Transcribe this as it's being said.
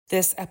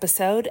This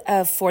episode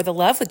of For the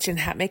Love with Jen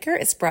Hatmaker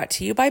is brought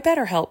to you by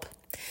BetterHelp.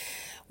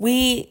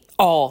 We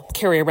all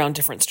carry around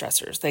different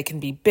stressors. They can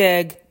be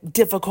big,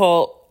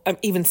 difficult,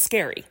 even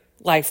scary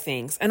life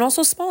things, and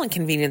also small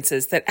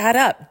inconveniences that add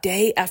up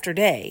day after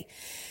day.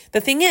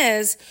 The thing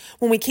is,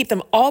 when we keep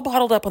them all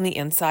bottled up on the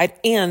inside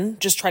and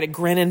just try to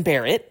grin and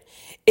bear it,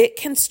 it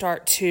can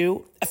start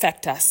to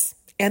affect us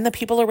and the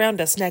people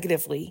around us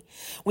negatively.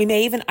 We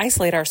may even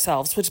isolate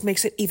ourselves, which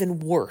makes it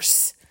even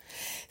worse.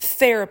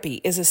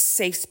 Therapy is a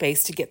safe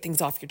space to get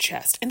things off your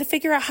chest and to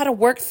figure out how to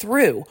work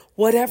through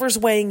whatever's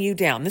weighing you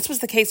down. This was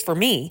the case for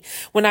me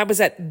when I was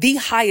at the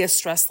highest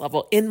stress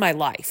level in my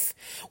life,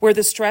 where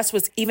the stress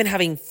was even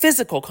having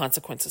physical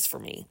consequences for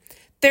me.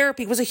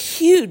 Therapy was a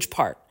huge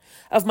part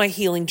of my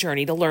healing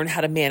journey to learn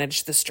how to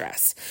manage the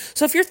stress.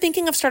 So if you're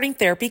thinking of starting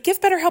therapy, give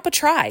BetterHelp a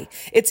try.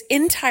 It's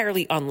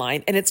entirely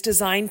online and it's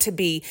designed to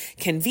be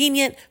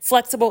convenient,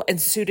 flexible, and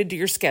suited to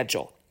your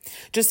schedule.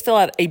 Just fill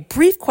out a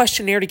brief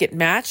questionnaire to get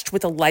matched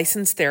with a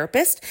licensed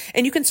therapist,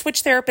 and you can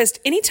switch therapist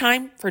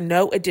anytime for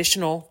no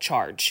additional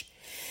charge.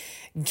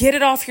 Get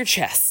it off your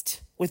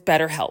chest with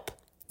BetterHelp.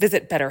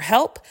 Visit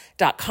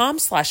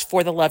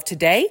betterhelp.com/forthelove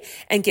today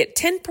and get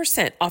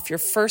 10% off your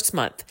first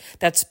month.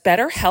 That's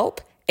BetterHelp,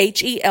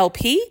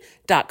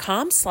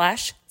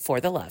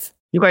 HELP.com/forthelove.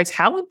 You guys,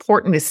 how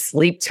important is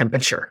sleep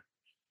temperature?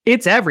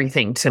 It's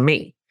everything to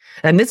me.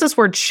 And this is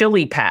where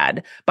Chili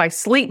Pad by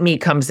Sleep Me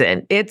comes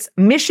in. Its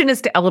mission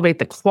is to elevate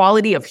the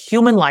quality of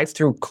human life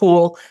through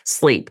cool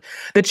sleep.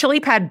 The Chili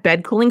Pad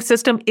bed cooling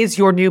system is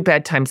your new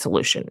bedtime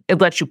solution.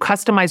 It lets you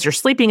customize your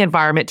sleeping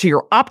environment to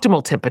your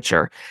optimal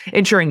temperature,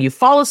 ensuring you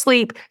fall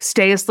asleep,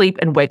 stay asleep,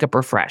 and wake up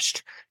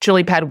refreshed.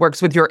 Chili Pad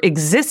works with your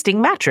existing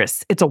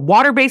mattress. It's a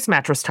water-based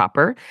mattress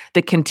topper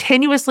that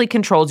continuously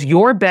controls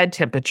your bed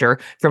temperature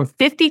from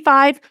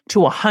 55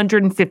 to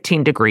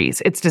 115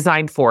 degrees. It's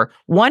designed for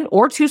 1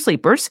 or 2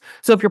 sleepers.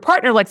 So if your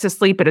partner likes to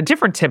sleep at a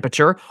different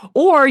temperature,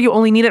 or you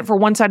only need it for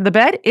one side of the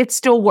bed, it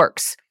still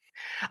works.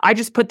 I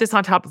just put this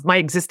on top of my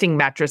existing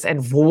mattress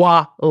and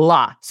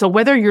voila. So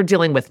whether you're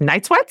dealing with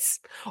night sweats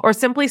or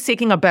simply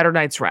seeking a better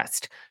night's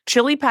rest,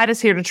 Chili Pad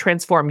is here to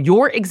transform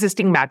your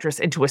existing mattress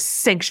into a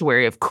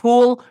sanctuary of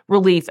cool,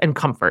 relief, and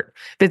comfort.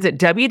 Visit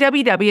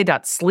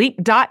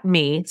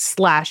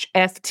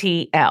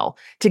www.sleep.me/FTL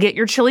to get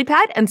your Chili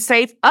Pad and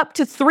save up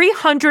to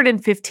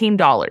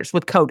 $315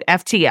 with code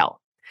FTL.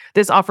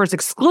 This offer is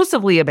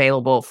exclusively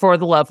available for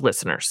the Love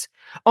listeners,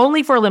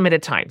 only for a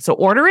limited time. So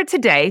order it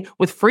today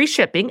with free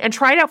shipping and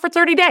try it out for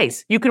 30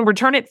 days. You can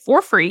return it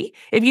for free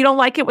if you don't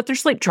like it with your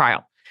sleep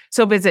trial.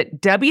 So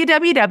visit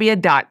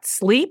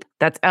www.sleep,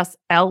 that's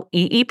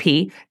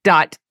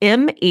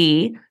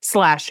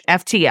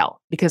SLEEP.me/FTL,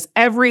 because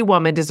every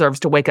woman deserves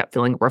to wake up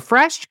feeling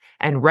refreshed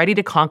and ready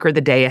to conquer the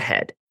day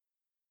ahead.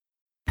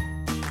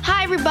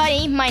 Hi,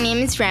 everybody. My name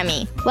is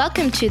Remy.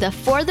 Welcome to the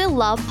For the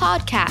Love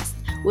podcast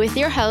with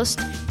your host,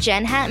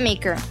 Jen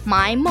Hatmaker,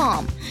 my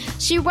mom.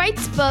 She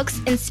writes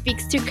books and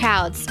speaks to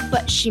crowds,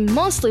 but she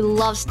mostly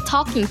loves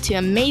talking to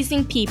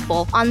amazing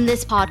people on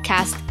this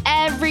podcast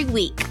every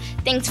week.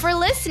 Thanks for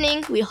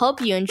listening. We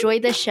hope you enjoy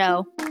the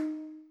show.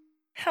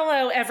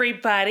 Hello,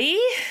 everybody.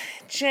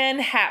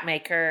 Jen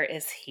Hatmaker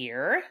is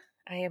here.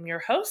 I am your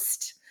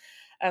host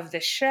of the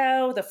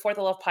show, the For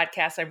the Love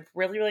podcast. I'm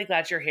really, really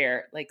glad you're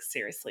here. Like,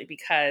 seriously,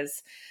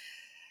 because,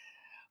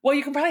 well,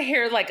 you can probably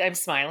hear, like, I'm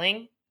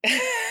smiling.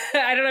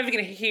 I don't know if you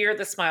can hear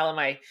the smile in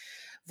my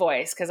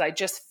voice because I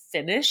just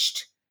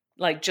finished,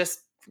 like, just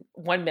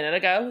 1 minute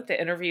ago, the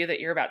interview that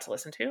you're about to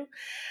listen to.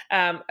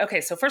 Okay,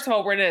 so first of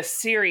all, we're in a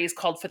series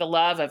called For the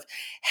Love of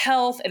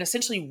Health and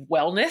essentially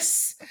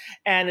wellness,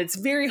 and it's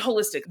very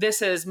holistic.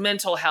 This is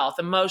mental health,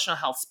 emotional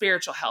health,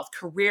 spiritual health,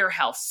 career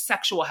health,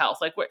 sexual health.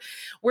 Like,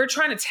 we're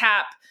trying to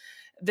tap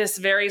this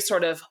very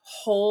sort of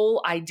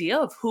whole idea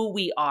of who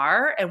we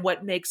are and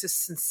what makes us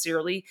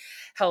sincerely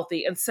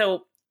healthy. And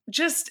so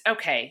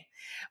okay.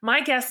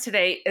 My guest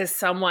today is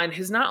someone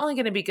who's not only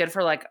going to be good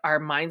for like our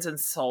minds and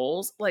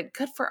souls, like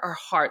good for our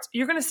hearts.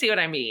 You're going to see what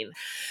I mean.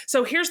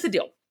 So here's the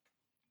deal.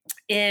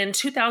 In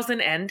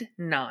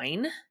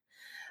 2009,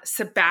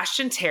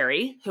 Sebastian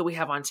Terry, who we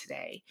have on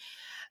today,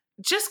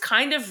 just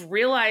kind of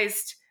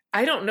realized,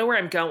 I don't know where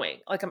I'm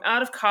going. Like, I'm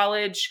out of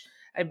college.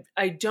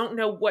 I don't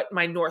know what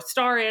my North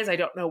Star is. I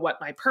don't know what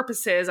my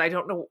purpose is. I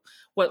don't know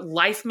what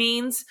life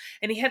means.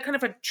 And he had kind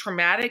of a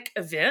traumatic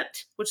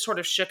event, which sort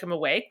of shook him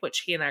awake,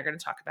 which he and I are going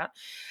to talk about.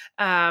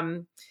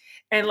 And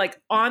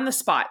like on the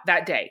spot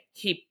that day,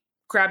 he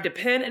grabbed a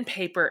pen and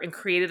paper and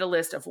created a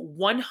list of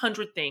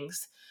 100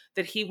 things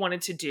that he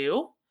wanted to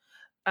do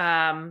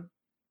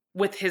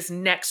with his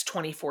next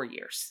 24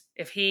 years.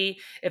 If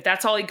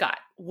that's all he got,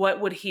 what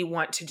would he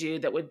want to do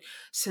that would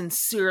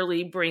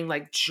sincerely bring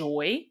like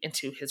joy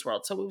into his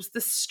world? So it was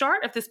the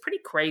start of this pretty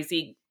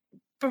crazy,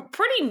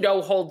 pretty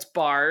no holds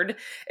barred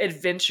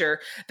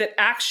adventure that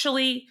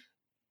actually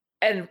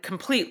and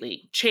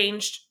completely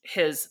changed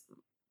his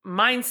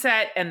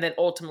mindset and then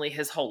ultimately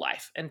his whole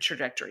life and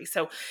trajectory.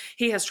 So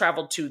he has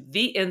traveled to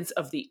the ends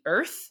of the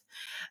earth,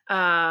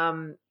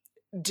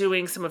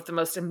 doing some of the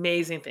most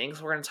amazing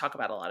things. We're going to talk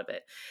about a lot of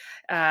it.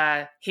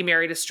 He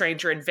married a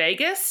stranger in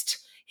Vegas.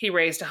 He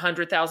raised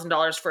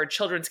 $100,000 for a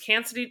children's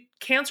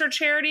cancer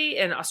charity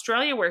in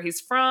Australia, where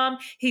he's from.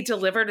 He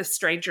delivered a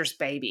stranger's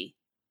baby.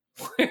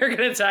 We're going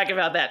to talk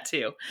about that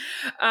too.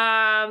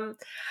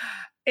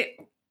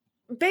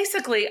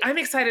 Basically, I'm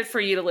excited for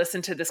you to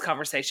listen to this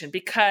conversation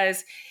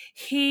because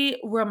he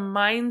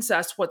reminds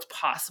us what's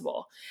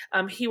possible.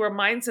 He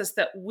reminds us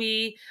that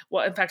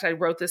in fact, I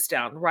wrote this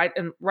down right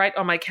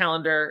on my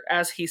calendar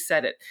as he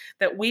said it,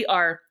 that we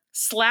are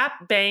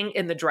slap bang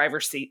in the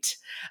driver's seat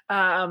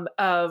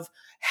of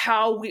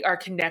how we are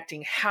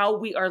connecting, how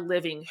we are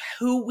living,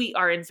 who we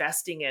are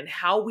investing in,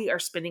 how we are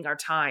spending our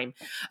time,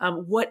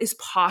 what is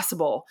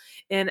possible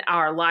in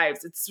our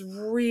lives. It's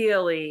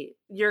really,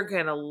 you're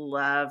going to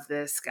love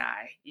this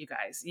guy, you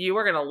guys. You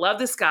are going to love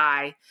this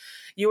guy.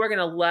 You are going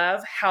to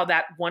love how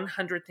that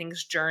 100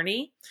 Things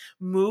journey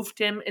moved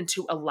him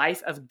into a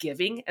life of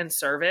giving and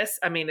service.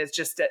 I mean,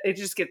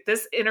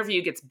 this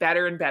interview gets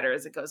better and better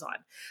as it goes on.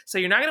 So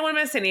you're not going to want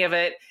to miss any of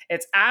it.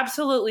 It's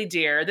absolutely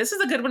dear. This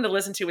is a good one to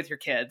listen to with your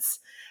kids.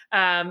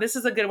 This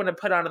is a good one to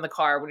put on in the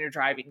car when you're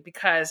driving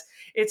because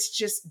it's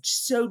just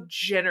so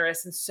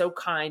generous and so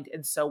kind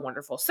and so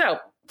wonderful. So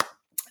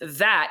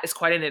that is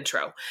quite an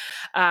intro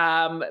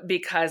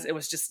because it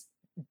was just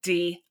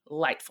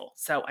delightful.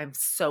 So I'm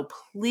so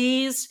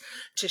pleased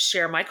to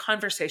share my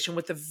conversation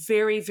with the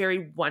very,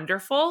 very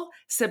wonderful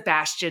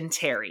Sebastian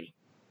Terry.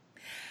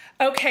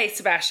 Okay,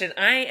 Sebastian,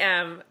 I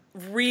am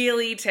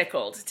really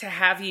tickled to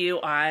have you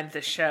on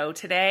the show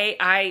today.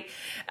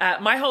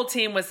 My whole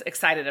team was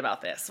excited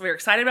about this. We were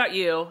excited about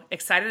you,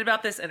 excited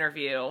about this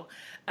interview,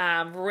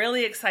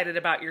 really excited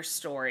about your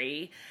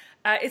story.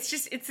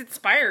 It's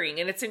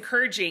inspiring and it's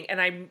encouraging.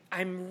 And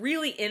I'm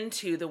really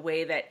into the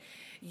way that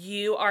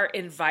you are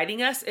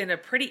inviting us in a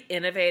pretty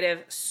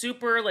innovative,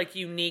 super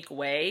unique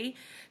way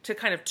to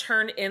kind of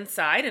turn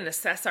inside and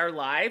assess our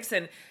lives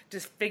and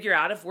just figure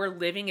out if we're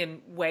living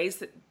in ways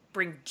that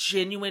bring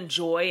genuine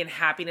joy and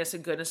happiness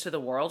and goodness to the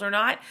world or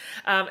not.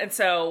 And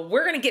so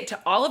we're going to get to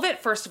all of it.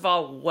 First of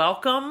all,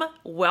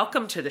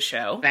 welcome to the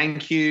show.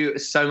 Thank you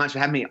so much for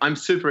having me. I'm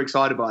super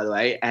excited, by the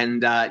way.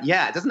 And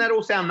doesn't that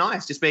all sound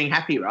nice? Just being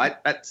happy,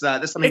 right? That's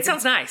something. It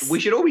sounds nice. We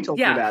should all be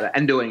talking about it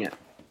and doing it.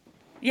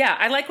 Yeah,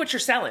 I like what you're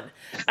selling.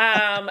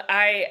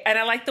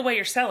 I like the way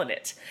you're selling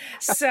it.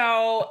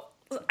 So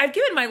I've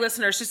given my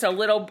listeners just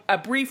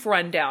a brief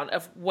rundown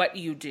of what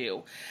you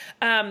do.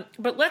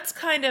 But let's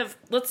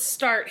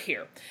start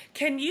here.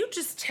 Can you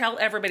just tell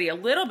everybody a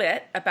little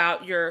bit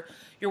about your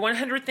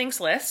 100 Things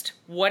list,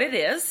 what it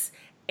is,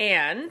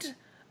 and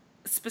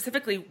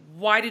specifically,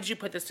 why did you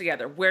put this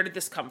together? Where did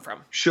this come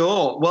from?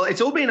 Sure. Well,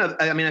 it's all been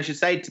I should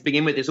say to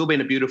begin with, it's all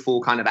been a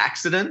beautiful kind of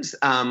accident,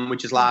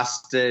 which has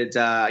lasted,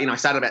 I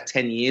started about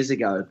 10 years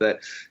ago.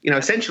 But,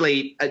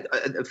 essentially, at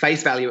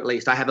face value at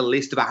least, I have a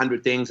list of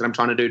 100 things that I'm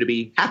trying to do to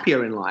be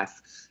happier in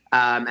life.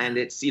 And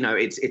it's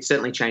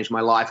certainly changed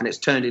my life and it's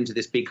turned into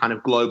this big kind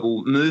of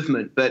global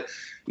movement. But,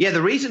 yeah,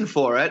 the reason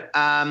for it,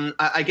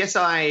 I guess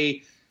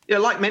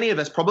like many of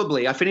us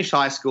probably, I finished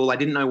high school. I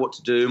didn't know what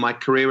to do. My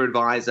career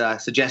advisor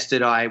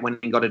suggested I went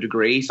and got a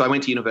degree. So I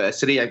went to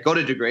university. I got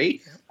a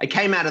degree. I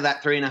came out of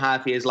that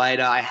 3.5 years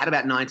later. I had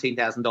about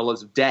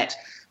 $19,000 of debt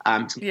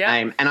to my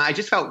name. And I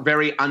just felt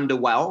very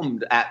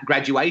underwhelmed at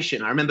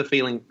graduation. I remember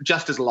feeling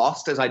just as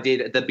lost as I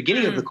did at the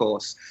beginning of the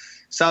course.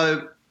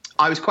 So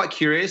I was quite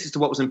curious as to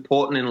what was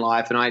important in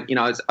life. And I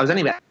was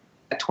only about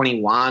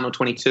 21 or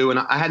 22 and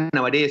I had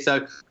no idea.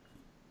 So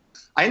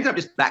I ended up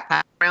just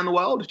backpacking around the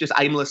world, just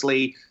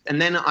aimlessly.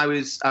 And then I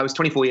was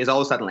 24 years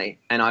old suddenly,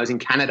 and I was in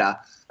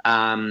Canada,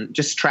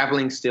 just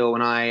traveling still.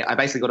 And I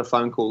basically got a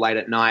phone call late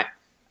at night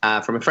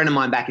from a friend of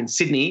mine back in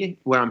Sydney,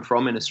 where I'm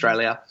from in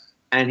Australia.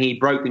 And he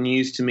broke the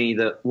news to me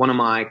that one of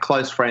my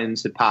close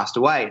friends had passed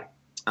away,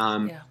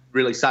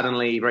 really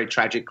suddenly, very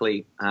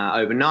tragically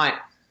overnight.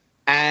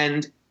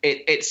 And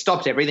it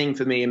stopped everything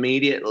for me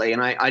immediately.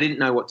 And I didn't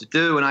know what to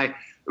do. And I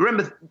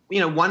remember,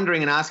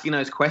 wondering and asking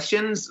those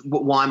questions.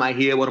 Why am I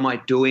here? What am I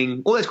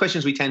doing? All those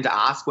questions we tend to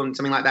ask when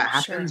something like that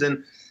happens. Sure.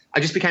 And I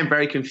just became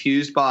very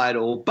confused by it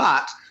all.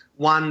 But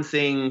one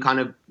thing kind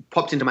of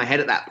popped into my head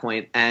at that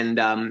point,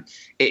 and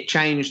it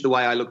changed the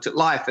way I looked at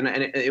life. And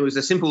it was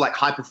a simple,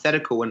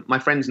 hypothetical. And my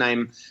friend's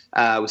name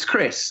was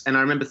Chris. And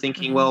I remember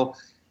thinking, well,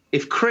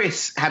 if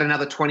Chris had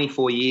another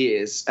 24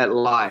 years at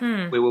life,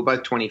 we were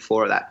both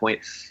 24 at that point,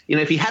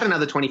 if he had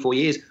another 24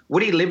 years,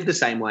 would he live the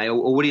same way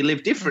or would he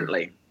live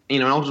differently?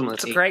 And ultimately,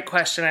 it's a great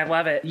question. I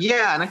love it.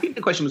 Yeah, and I think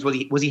the question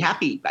was he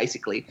happy,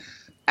 basically?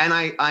 And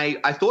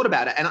I thought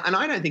about it, and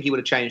I don't think he would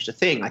have changed a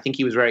thing. I think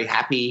he was very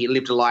happy. He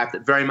lived a life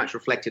that very much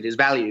reflected his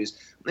values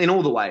in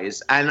all the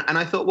ways. And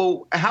I thought,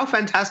 well, how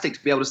fantastic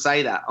to be able to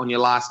say that on your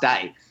last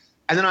day.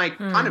 And then I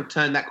kind of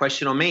turned that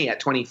question on me at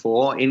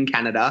 24 in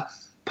Canada,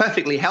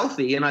 perfectly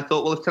healthy. And I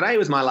thought, well, if today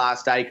was my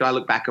last day, could I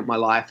look back at my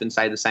life and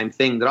say the same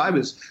thing, that I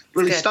was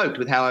really stoked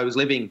with how I was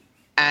living?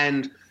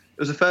 And it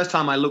was the first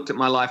time I looked at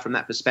my life from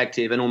that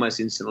perspective, and almost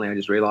instantly I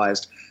just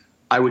realized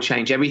I would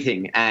change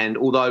everything. And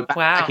although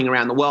backpacking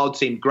around the world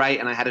seemed great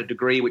and I had a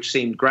degree which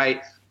seemed great,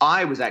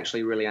 I was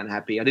actually really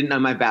unhappy. I didn't know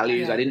my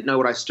values. Yeah. I didn't know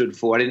what I stood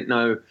for. I didn't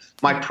know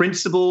my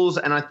principles.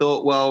 And I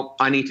thought, well,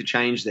 I need to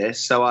change this.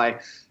 So I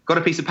got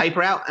a piece of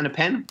paper out and a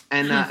pen,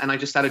 and I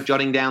just started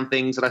jotting down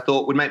things that I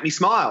thought would make me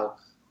smile,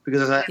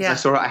 because as I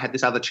saw I had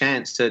this other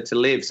chance to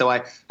live. So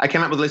I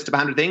came up with a list of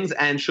 100 things,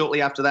 and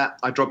shortly after that,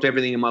 I dropped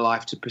everything in my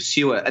life to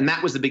pursue it. And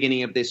that was the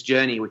beginning of this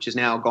journey, which has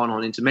now gone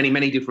on into many,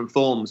 many different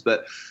forms.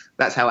 But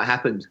that's how it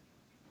happened.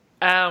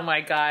 Oh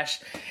my gosh.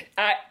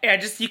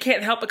 You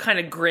can't help but kind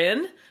of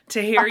grin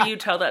to hear you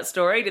tell that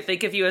story, to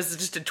think of you as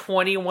just a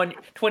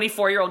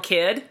 24-year-old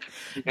kid,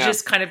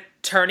 just kind of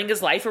turning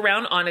his life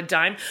around on a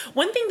dime.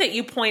 One thing that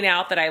you point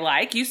out that I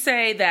like, you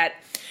say that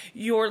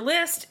your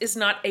list is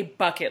not a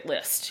bucket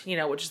list,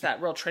 which is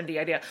that real trendy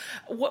idea.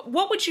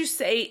 What would you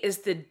say is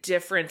the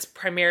difference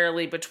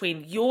primarily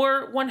between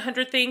your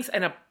 100 things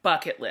and a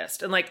bucket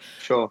list? And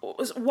sure,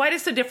 why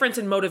does the difference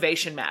in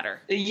motivation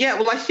matter? Yeah,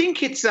 well, I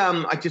think it's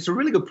a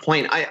really good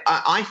point.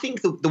 I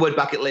think the word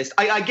bucket list,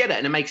 I get it,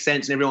 and it makes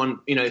sense, and everyone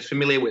is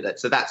familiar with it,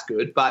 so that's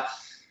good. But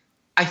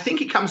I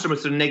think it comes from a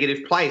sort of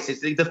negative place.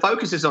 The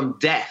focus is on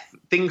death,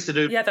 things to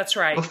do. Yeah, that's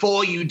right.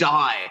 Before you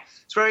die.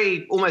 It's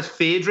very almost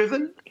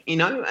fear-driven,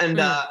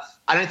 and I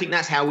don't think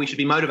that's how we should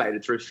be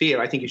motivated, through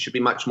fear. I think it should be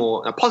much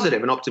more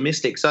positive and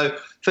optimistic. So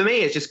for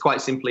me, it's just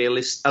quite simply a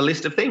list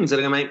of things that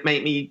are going to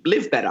make me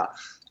live better.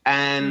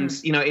 And,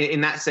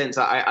 in that sense,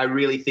 I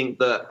really think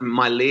that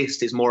my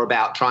list is more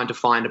about trying to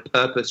find a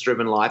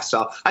purpose-driven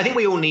lifestyle. I think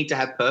we all need to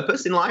have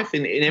purpose in life,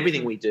 in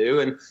everything we do.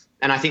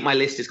 And I think my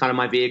list is kind of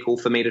my vehicle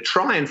for me to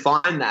try and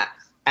find that.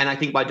 And I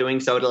think by doing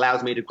so, it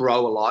allows me to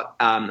grow a lot.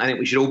 I think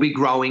we should all be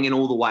growing in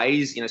all the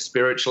ways,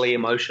 spiritually,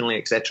 emotionally,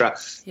 etc.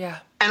 Yeah.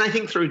 And I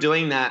think through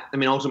doing that,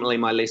 ultimately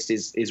my list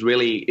is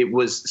really, it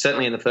was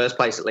certainly in the first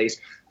place, at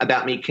least,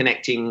 about me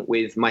connecting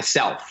with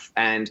myself.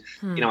 And,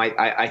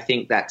 I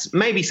think that's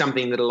maybe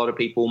something that a lot of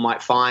people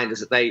might find, is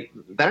that they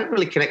don't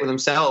really connect with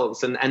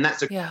themselves. And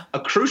that's a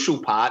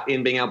crucial part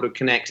in being able to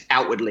connect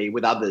outwardly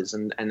with others.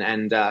 And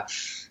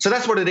so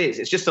that's what it is.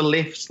 It's just a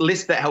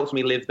list that helps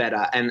me live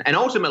better. And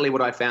ultimately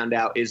what I found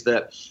out is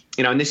that,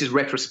 and this is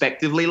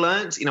retrospectively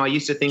learned, I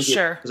used to think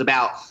it was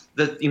about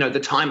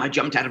the time I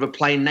jumped out of a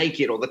plane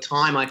naked, or the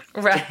time I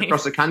flew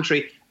across the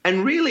country.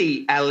 And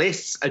really, our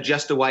lists are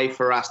just a way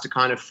for us to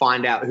kind of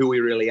find out who we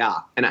really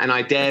are. And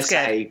I dare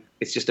say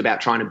it's just about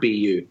trying to be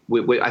you.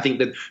 I think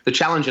that the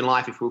challenge in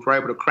life, if we're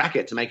able to crack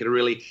it, to make it a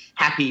really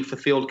happy,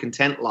 fulfilled,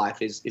 content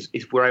life, is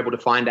if we're able to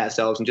find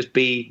ourselves and just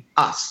be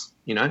us,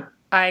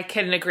 I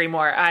couldn't agree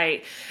more.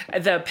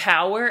 The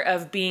power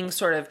of being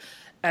sort of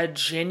a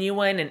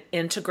genuine and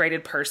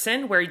integrated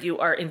person, where you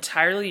are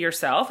entirely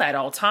yourself at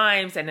all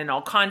times and in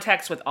all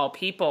contexts with all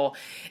people,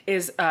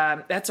 is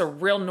that's a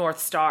real North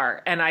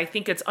Star. And I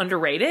think it's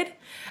underrated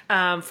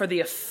for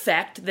the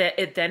effect that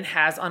it then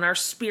has on our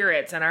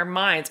spirits and our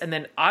minds, and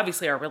then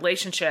obviously our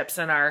relationships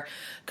and our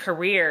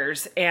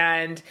careers.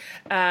 And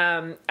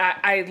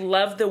I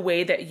love the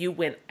way that you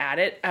went at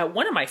it.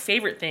 One of my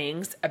favorite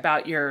things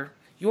about your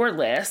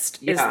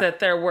list is that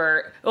there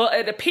were,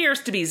 it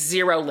appears to be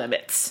zero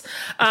limits.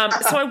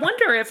 So I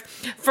wonder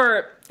if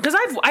because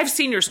I've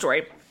seen your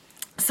story.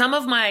 Some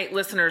of my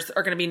listeners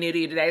are going to be new to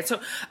you today.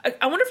 So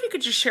I wonder if you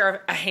could just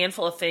share a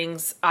handful of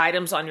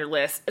items on your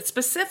list.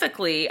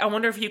 Specifically, I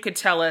wonder if you could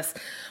tell us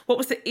what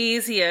was the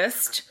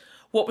easiest,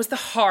 what was the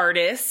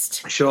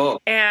hardest? Sure.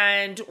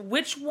 And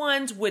which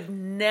ones would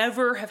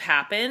never have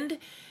happened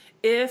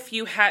if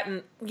you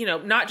hadn't,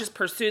 not just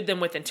pursued them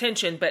with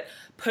intention, but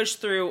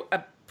pushed through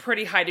a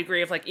pretty high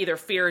degree of either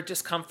fear or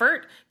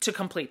discomfort to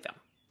complete them.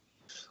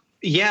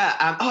 Yeah.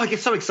 I get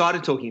so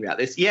excited talking about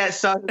this. Yeah.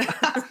 So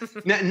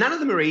none of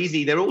them are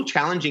easy. They're all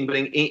challenging, but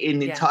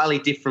in entirely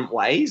different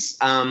ways.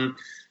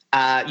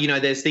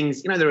 There's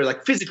things, there are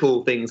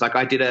physical things.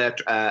 I did an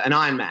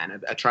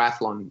Ironman, a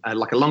triathlon,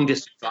 a long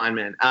distance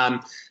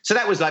Ironman. So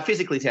that was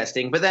physically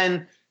testing, but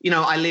then,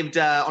 I lived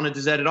on a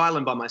deserted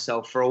island by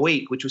myself for a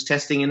week, which was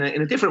testing in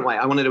a different way.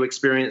 I wanted to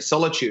experience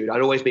solitude. I'd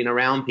always been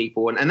around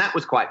people, and that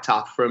was quite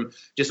tough, from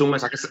just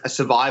almost a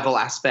survival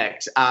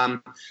aspect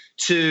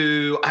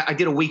to I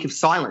did a week of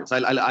silence.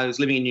 I was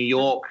living in New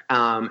York,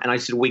 and I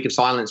just did a week of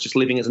silence, just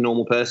living as a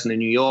normal person in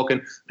New York,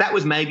 and that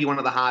was maybe one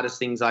of the hardest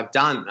things I've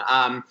done.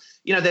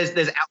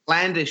 There's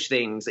outlandish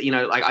things.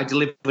 I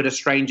delivered a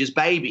stranger's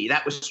baby.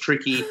 That was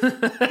tricky.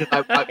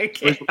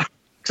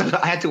 So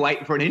I had to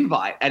wait for an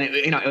invite, and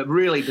it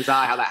really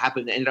bizarre how that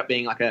happened. It ended up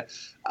being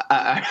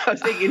I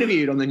was being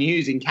interviewed on the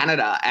news in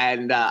Canada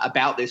and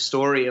about this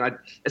story, and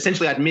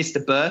I'd missed a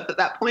birth at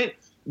that point,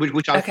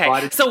 which I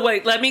provided. So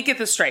wait, let me get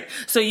this straight.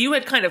 So you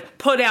had kind of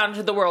put out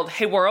into the world,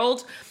 "Hey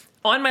world,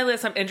 on my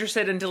list, I'm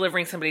interested in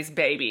delivering somebody's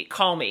baby.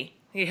 Call me."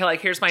 You're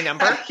like, "Here's my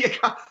number."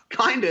 Yeah,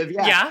 kind of.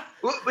 Yeah. Yeah.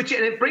 And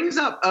it brings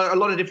up a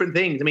lot of different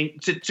things.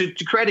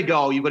 To create a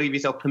goal, you've got to give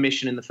yourself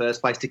permission in the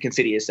first place to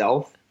consider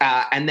yourself.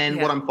 And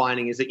then what I'm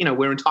finding is that,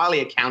 we're entirely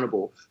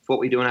accountable for what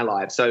we do in our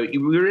lives. So we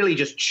really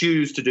just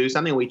choose to do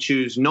something, or we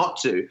choose not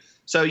to.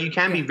 So you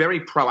can be very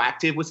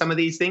proactive with some of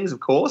these things, of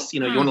course.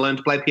 You want to learn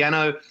to play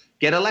piano,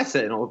 get a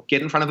lesson, or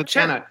get in front of a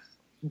piano.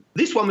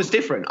 this one was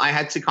different. I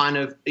had to kind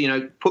of,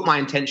 put my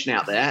intention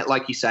out there.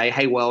 Like you say,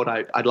 hey, world,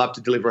 I'd love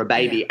to deliver a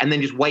baby, and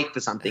then just wait for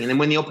something. And then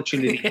when the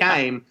opportunity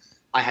came,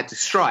 I had to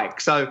strike.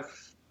 So,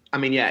 I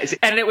mean, yeah.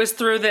 And it was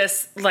through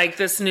this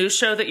news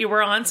show that you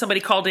were on?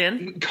 Somebody called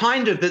in?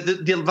 Kind of.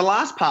 The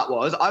last part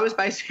was I was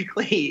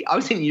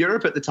in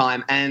Europe at the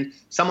time, and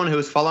someone who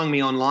was following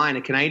me online,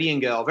 a Canadian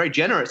girl, a very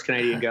generous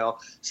Canadian girl,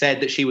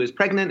 said that she was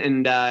pregnant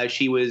and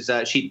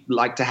she'd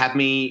like to have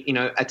me,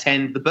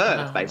 attend the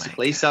birth,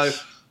 basically. So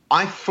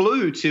I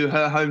flew to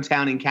her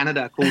hometown in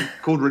Canada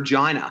called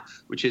Regina,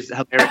 which is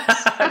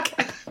hilarious.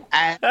 Okay.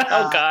 And,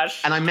 oh,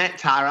 gosh. And I met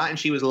Tara, and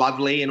she was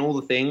lovely and all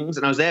the things.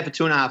 And I was there for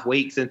 2.5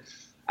 weeks. And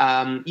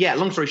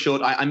long story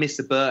short, I missed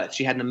the birth.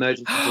 She had an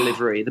emergency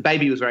delivery. The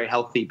baby was very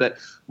healthy. But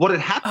what had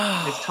happened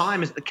at this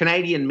time is the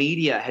Canadian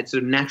media had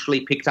sort of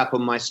naturally picked up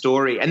on my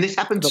story. And this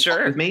happened a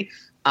lot with me.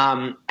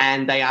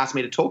 And they asked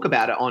me to talk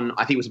about it on,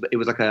 I think it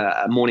was like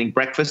a morning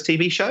breakfast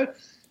TV show.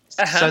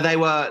 So they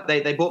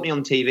brought me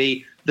on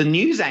TV. The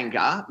news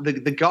anchor,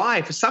 the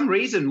guy, for some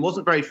reason,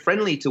 wasn't very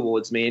friendly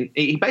towards me. And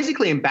he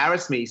basically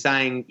embarrassed me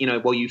saying,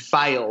 well, you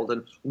failed.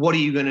 And what are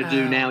you going to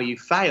do now you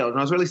failed? And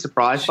I was really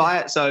surprised by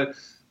it. So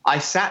I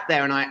sat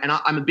there, and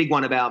I'm a big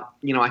one about,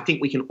 I think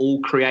we can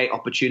all create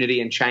opportunity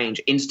and change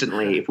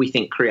instantly if we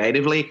think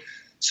creatively.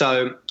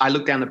 So I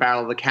looked down the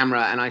barrel of the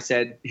camera and I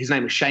said, his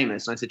name was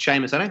Seamus. And I said,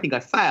 Seamus, I don't think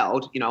I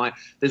failed.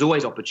 There's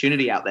always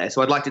opportunity out there.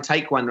 So I'd like to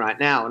take one right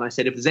now. And I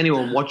said, if there's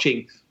anyone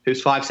watching who's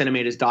 5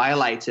 centimeters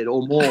dilated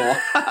or more,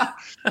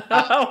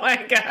 oh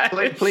my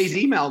God, please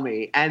email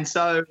me. And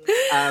so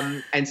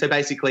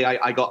basically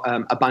I got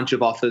a bunch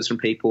of offers from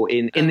people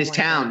in this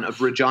town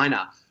of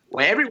Regina,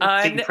 where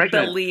everyone's getting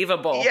pregnant.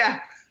 Unbelievable. Yeah.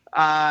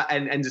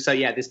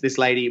 This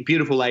lady,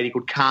 beautiful lady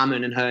called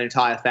Carmen, and her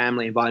entire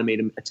family invited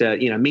me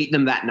to meet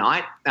them that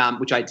night,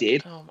 which I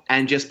did.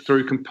 And just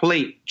through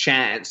complete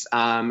chance,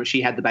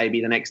 she had the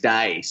baby the next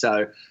day.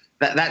 So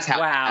that's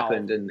how it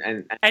happened.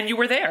 And you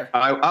were there.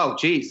 Oh,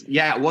 geez.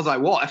 Yeah, was I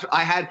what?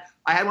 I had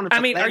one of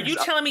her legs. Are you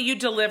telling me you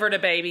delivered a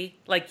baby?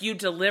 Like you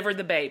delivered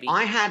the baby?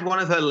 I had one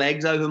of her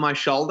legs over my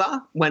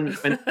shoulder when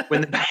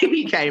the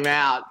baby came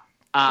out.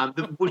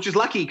 Which is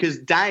lucky because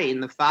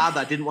Dane, the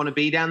father, didn't want to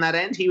be down that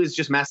end. He was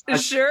just massaging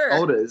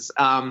shoulders.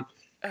 And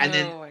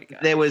then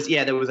there was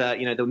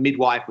the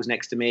midwife was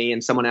next to me,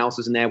 and someone else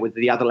was in there with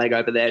the other leg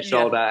over their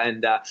shoulder.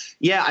 And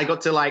I got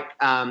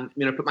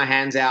to put my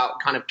hands out,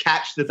 kind of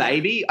catch the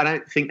baby. I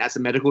don't think that's a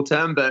medical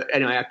term, but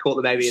anyway, I caught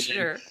the baby and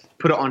then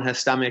put it on her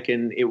stomach,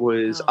 and it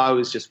was I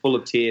was just full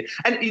of tears.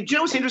 And do you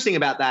know what's interesting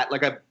about that?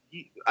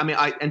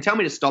 And tell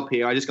me to stop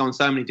here. I just go on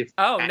so many different.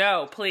 Oh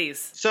no,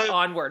 please. So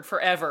onward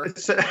forever.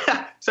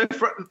 So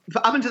for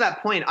up until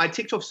that point, I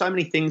ticked off so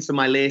many things from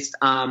my list.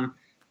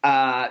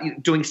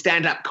 Doing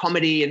stand-up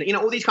comedy and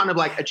all these kind of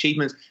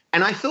achievements.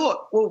 And I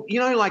thought, well,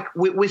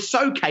 we're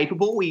so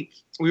capable. We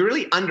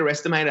really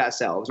underestimate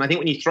ourselves. And I think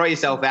when you throw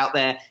yourself out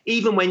there,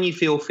 even when you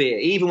feel fear,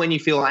 even when you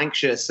feel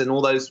anxious and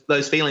all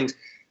those feelings,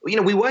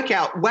 we work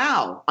out,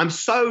 wow, I'm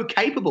so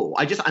capable.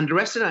 I just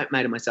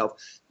underestimated myself.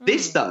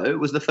 This, though,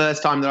 was the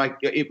first time that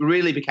it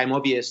really became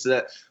obvious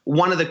that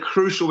one of the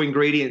crucial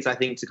ingredients, I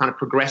think, to kind of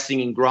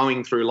progressing and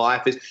growing through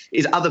life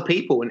is other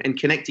people and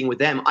connecting with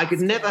them. I could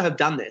never have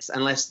done this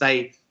unless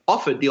they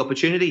offered the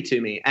opportunity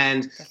to me.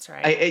 And that's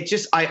right.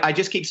 I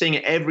just keep seeing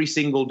it every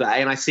single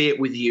day, and I see it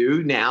with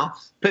you now.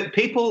 But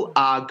people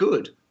are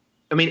good.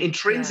 I mean,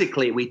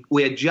 intrinsically,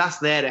 we're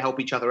just there to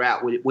help each other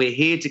out. We're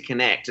here to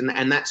connect,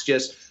 and that's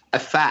just a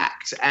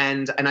fact.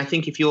 And I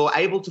think if you're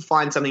able to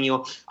find something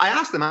I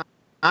asked them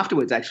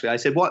afterwards, actually, I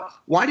said,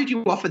 why did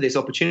you offer this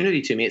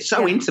opportunity to me? It's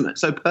so intimate,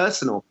 so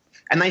personal.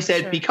 And they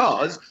said,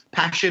 because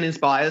passion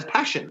inspires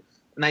passion.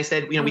 And they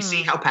said, we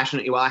see how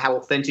passionate you are, how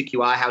authentic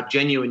you are, how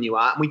genuine you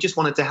are, and we just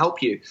wanted to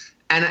help you.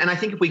 And I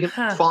think if we can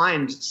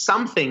find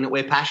something that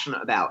we're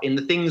passionate about in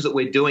the things that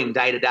we're doing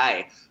day to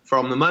day,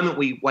 from the moment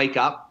we wake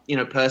up,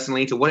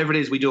 personally, to whatever it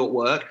is we do at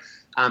work,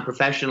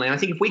 professionally. And I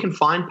think if we can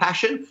find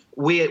passion,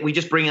 we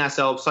just bring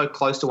ourselves so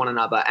close to one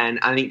another, and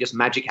I think just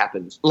magic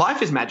happens.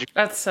 Life is magic.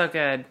 That's so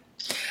good.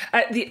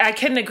 I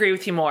couldn't agree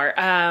with you more.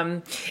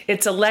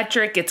 It's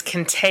electric. It's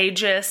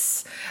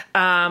contagious.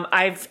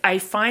 I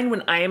find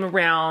when I am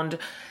around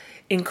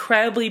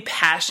incredibly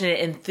passionate,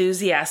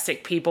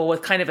 enthusiastic people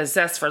with kind of a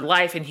zest for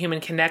life and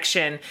human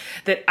connection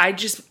that I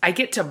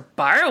get to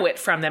borrow it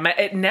from them.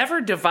 It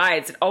never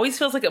divides. It always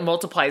feels like it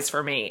multiplies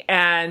for me.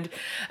 And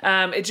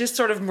it just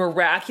sort of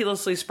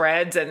miraculously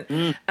spreads. And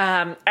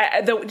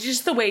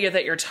just the way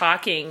that you're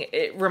talking,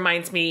 it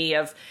reminds me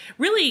of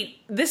really,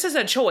 this is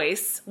a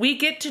choice. We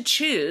get to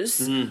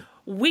choose.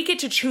 We get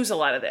to choose a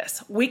lot of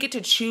this. We get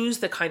to choose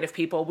the kind of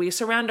people we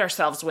surround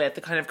ourselves with,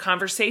 the kind of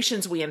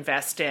conversations we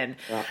invest in,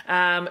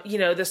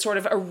 the sort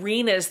of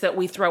arenas that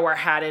we throw our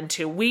hat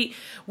into.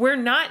 We're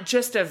not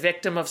just a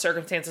victim of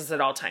circumstances at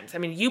all times. I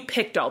mean, you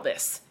picked all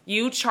this.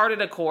 You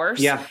charted a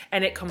course,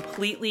 and it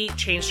completely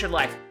changed your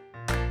life.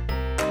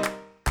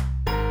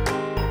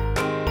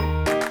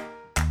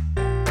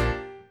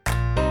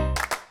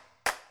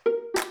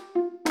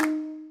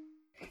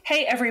 Hey,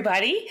 Hey,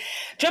 everybody.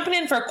 Jumping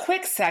in for a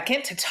quick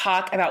second to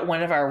talk about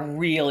one of our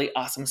really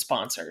awesome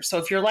sponsors. So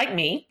if you're like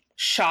me,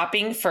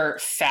 shopping for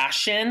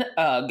fashion,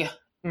 ugh,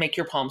 make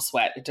your palms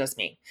sweat. It does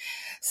me.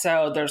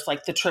 So there's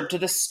like the trip to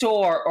the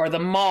store or the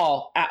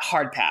mall at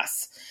Hard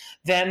Pass.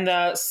 Then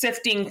the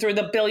sifting through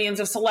the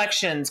billions of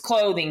selections,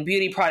 clothing,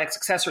 beauty products,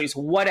 accessories,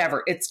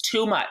 whatever. It's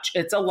too much.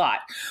 It's a lot,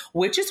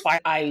 which is why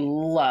I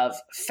love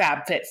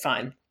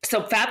FabFitFun.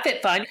 So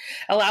FabFitFun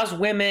allows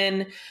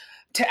women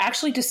to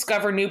actually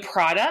discover new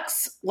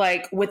products.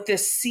 Like with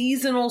this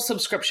seasonal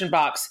subscription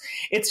box,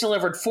 it's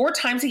delivered 4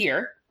 times a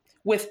year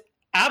with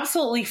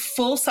absolutely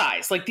full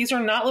size. Like these are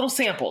not little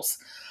samples,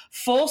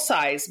 full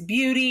size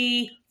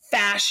beauty,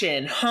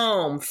 fashion,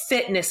 home,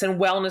 fitness, and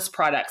wellness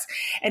products.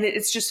 And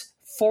it's just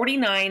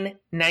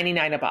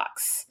 $49.99 a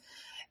box.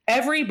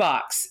 Every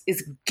box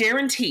is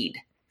guaranteed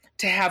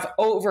to have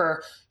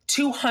over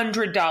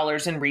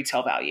 $200 in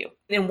retail value.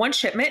 In one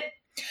shipment,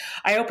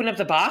 I open up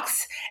the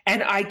box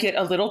and I get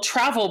a little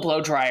travel blow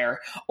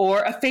dryer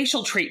or a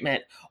facial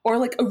treatment or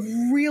like a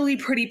really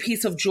pretty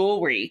piece of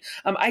jewelry.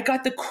 I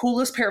got the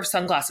coolest pair of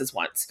sunglasses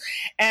once.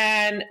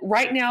 And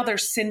right now they're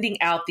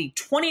sending out the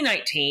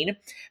 2019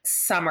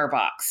 summer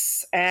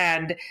box.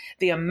 And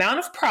the amount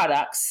of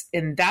products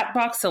in that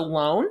box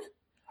alone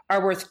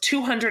are worth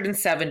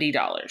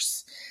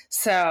 $270.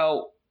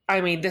 So,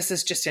 I mean, this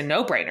is just a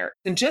no-brainer.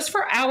 And just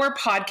for our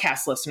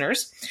podcast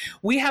listeners,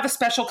 we have a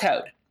special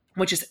code,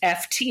 which is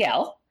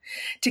FTL,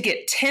 to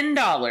get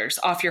 $10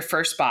 off your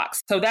first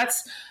box. So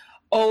that's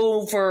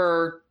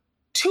over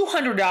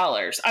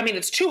 $200. I mean,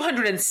 it's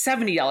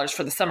 $270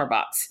 for the summer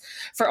box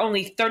for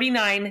only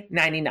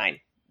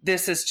 $39.99.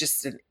 This is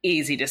just an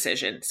easy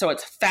decision. So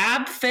it's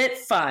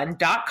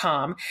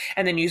fabfitfun.com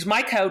and then use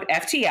my code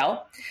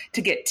FTL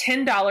to get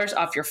 $10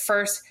 off your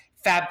first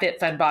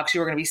FabFitFun box.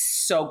 You're going to be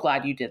so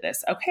glad you did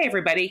this. Okay,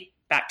 everybody,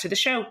 back to the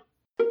show.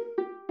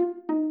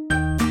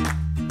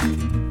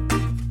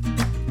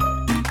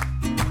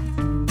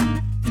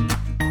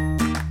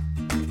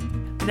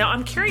 Now,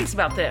 I'm curious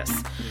about this.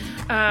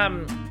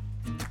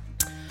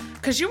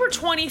 Because you were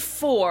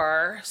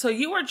 24, so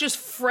you were just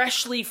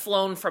freshly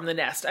flown from the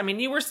nest. I mean,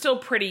 you were still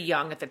pretty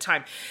young at the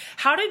time.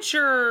 How'd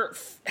your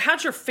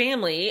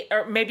family,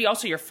 or maybe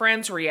also your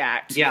friends,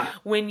 react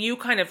when you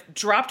kind of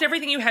dropped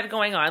everything you had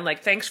going on,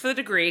 like thanks for the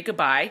degree,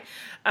 goodbye,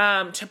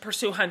 to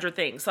pursue 100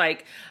 things?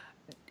 Like,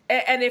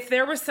 and if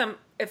there was a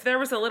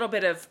little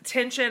bit of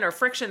tension or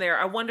friction there,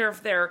 I wonder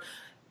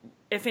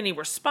if any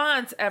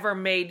response ever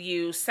made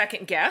you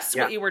second guess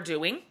what you were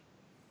doing.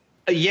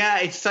 Yeah,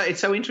 it's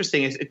so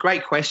interesting. It's a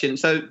great question.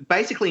 So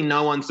basically,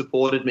 no one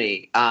supported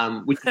me.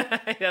 Which,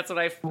 that's what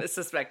I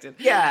suspected.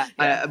 Yeah,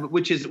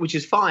 which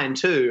is fine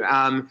too.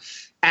 And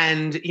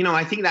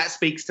I think that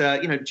speaks to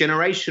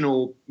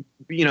generational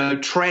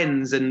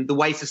trends and the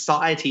way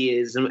society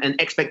is and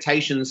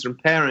expectations from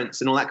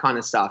parents and all that kind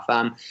of stuff.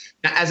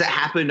 As it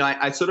happened,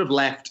 I sort of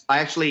left.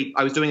 I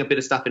was doing a bit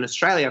of stuff in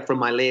Australia from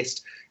my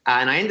list,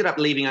 and I ended up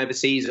leaving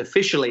overseas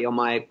officially on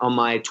my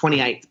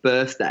 28th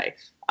birthday.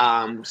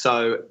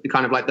 So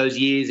kind of like those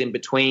years in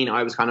between,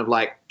 I was kind of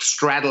like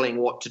straddling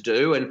what to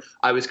do. And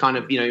I was kind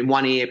of, in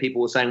one ear,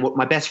 people were saying,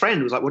 my best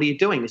friend was like, what are you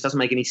doing? This doesn't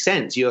make any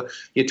sense. You're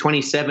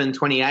 27,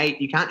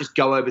 28. You can't just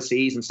go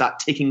overseas and start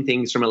ticking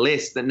things from a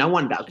list. That no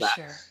one does that.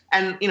 Sure.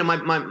 And, I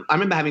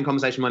remember having a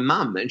conversation with my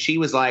mum, and she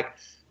was like,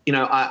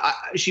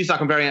 she's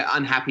like, I'm very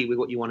unhappy with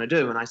what you want to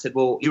do. And I said,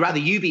 well, you'd rather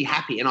you be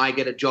happy and I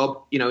get a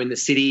job, in the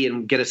city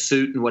and get a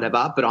suit and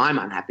whatever, but I'm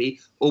unhappy?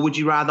 Or would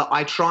you rather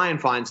I try and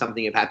find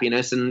something of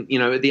happiness and,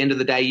 at the end of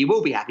the day, you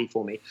will be happy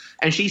for me?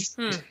 And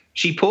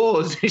she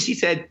paused and she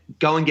said,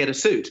 go and get a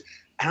suit.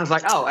 And I was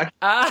like, oh, okay.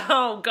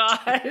 Oh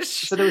gosh.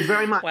 So there was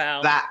very much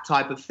that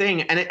type of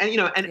thing. And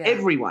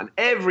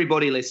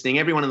everybody listening,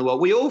 everyone in the world,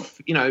 we all,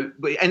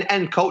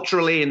 and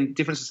culturally in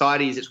different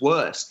societies, it's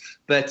worse.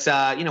 But,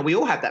 we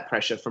all have that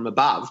pressure from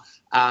above.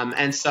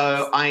 And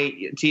so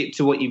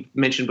to what you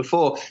mentioned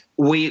before,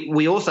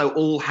 we also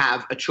all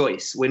have a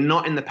choice. We're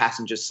not in the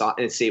passenger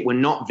seat. We're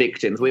not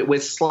victims.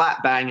 We're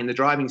slap bang in the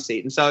driving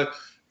seat. And so,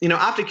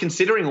 after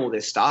considering all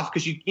this stuff,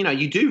 because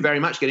you do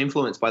very much get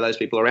influenced by those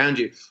people around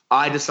you,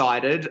 I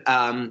decided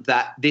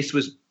that this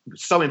was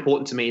so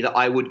important to me that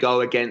I would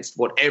go against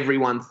what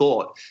everyone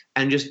thought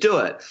and just do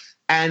it.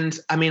 And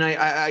I mean,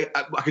 I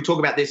could talk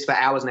about this for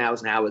hours and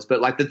hours and hours,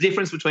 but like the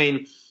difference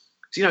between,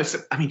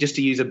 just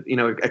to use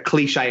a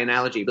cliche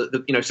analogy, but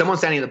someone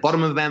standing at the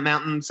bottom of a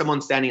mountain, someone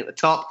standing at the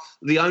top,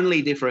 the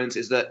only difference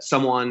is that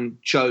someone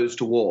chose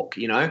to walk,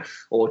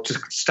 or to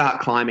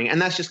start climbing.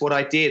 And that's just what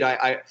I did.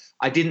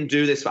 I didn't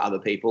do this for other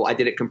people. I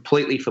did it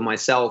completely for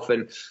myself.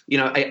 And,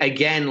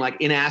 again, like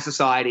in our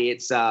society,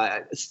 it's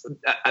a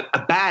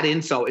bad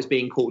insult is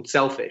being called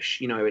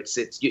selfish.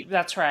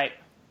 That's right.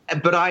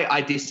 But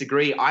I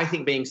disagree. I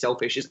think being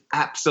selfish is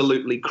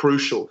absolutely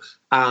crucial,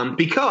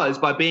 because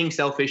by being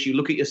selfish, you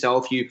look at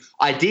yourself,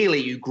 ideally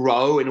you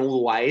grow in all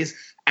the ways.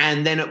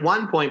 And then at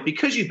one point,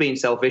 because you've been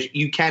selfish,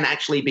 you can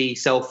actually be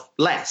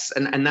selfless.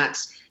 And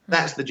that's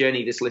the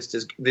journey this list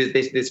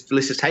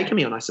has taken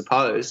me on, I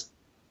suppose.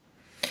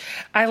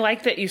 I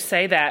like that you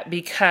say that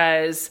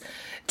because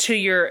to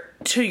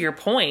your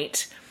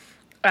point,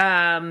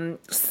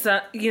 so,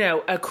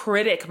 a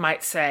critic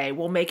might say,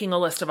 well, making a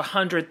list of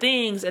 100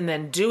 things and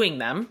then doing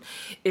them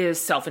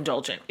is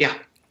self-indulgent. Yeah.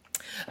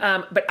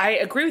 But I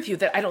agree with you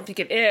that I don't think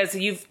it is.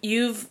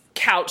 You've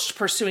couched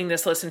pursuing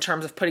this list in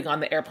terms of putting on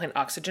the airplane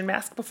oxygen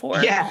mask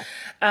before. Yeah.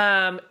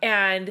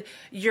 And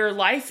your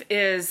life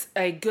is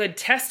a good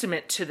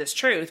testament to this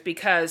truth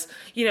because,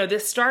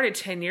 this started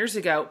 10 years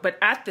ago, but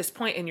at this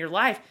point in your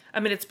life, I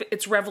mean,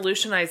 it's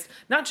revolutionized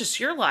not just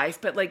your life,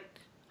 but like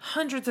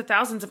hundreds of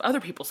thousands of other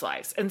people's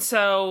lives. And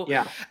so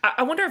yeah.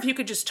 I wonder if you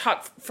could just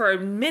talk for a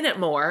minute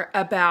more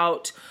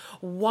about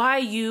why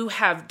you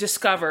have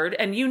discovered,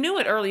 and you knew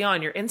it early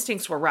on, your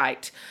instincts were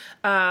right,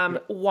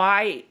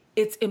 why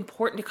it's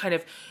important to kind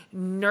of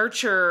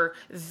nurture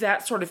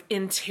that sort of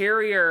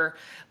interior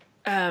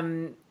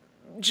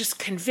just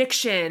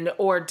conviction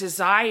or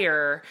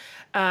desire.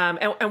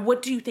 And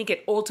what do you think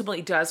it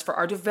ultimately does for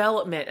our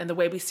development and the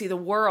way we see the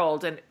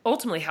world and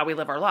ultimately how we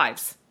live our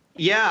lives?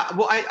 Yeah,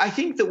 well, I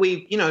think that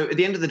we, at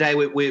the end of the day,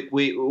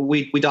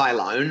 we die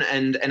alone,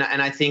 and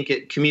I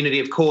think community,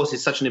 of course,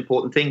 is such an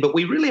important thing. But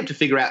we really have to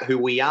figure out who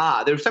we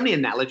are. There are so many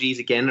analogies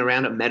again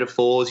around it,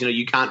 metaphors.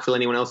 You can't fill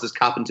anyone else's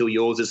cup until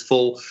yours is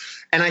full.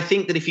 And I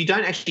think that if you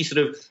don't actually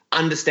sort of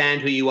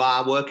understand who you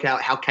are, work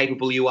out how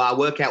capable you are,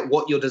 work out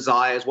what your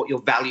desires, what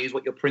your values,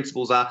 what your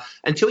principles are,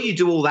 until you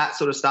do all that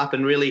sort of stuff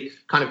and really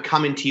kind of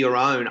come into your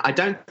own, I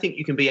don't think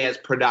you can be as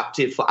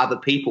productive for other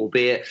people,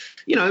 be it,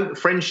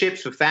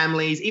 friendships, for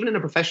families, even in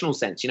a professional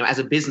sense. As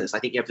a business, I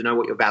think you have to know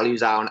what your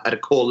values are at a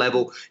core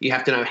level. You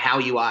have to know how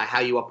you are, how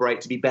you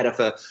operate to be better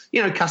for,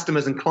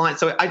 customers and clients.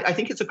 So I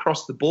think it's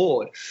across the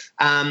board.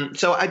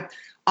 I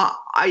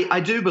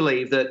do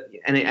believe that,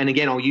 and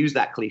again, I'll use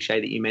that cliche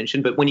that you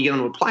mentioned, but when you get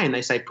onto a plane,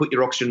 they say put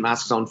your oxygen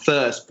masks on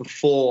first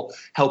before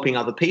helping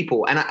other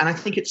people. And I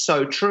think it's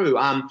so true.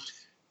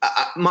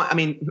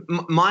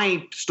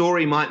 My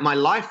story, my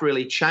life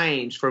really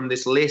changed from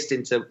this list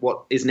into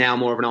what is now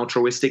more of an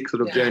altruistic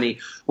sort of journey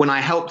when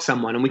I helped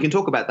someone. And we can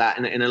talk about that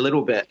in a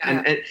little bit.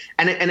 Yeah.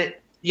 And it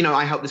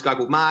I helped this guy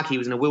called Mark. He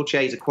was in a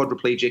wheelchair. He's a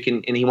quadriplegic,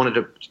 and he wanted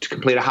to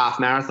complete a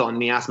half marathon,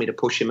 and he asked me to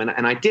push him, and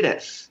I did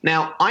it.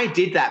 Now, I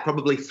did that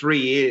probably 3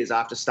 years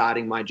after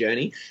starting my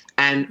journey,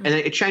 and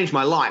it changed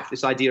my life,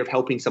 this idea of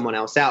helping someone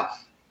else out.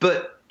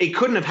 But it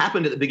couldn't have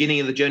happened at the beginning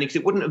of the journey because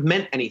it wouldn't have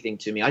meant anything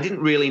to me. I didn't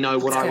really know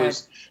what I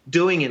was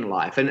doing in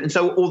life. And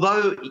so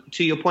although,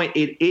 to your point,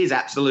 it is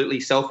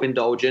absolutely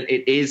self-indulgent,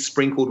 it is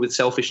sprinkled with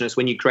selfishness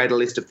when you create a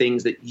list of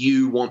things that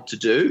you want to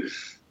do,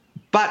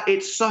 but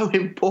it's so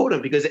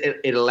important because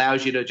it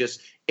allows you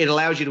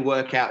to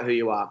work out who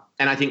you are.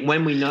 And I think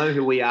when we know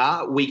who we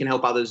are, we can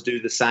help others do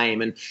the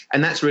same. And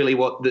that's really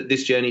what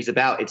this journey is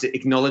about. It's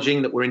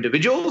acknowledging that we're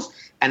individuals,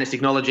 and it's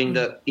acknowledging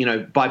that,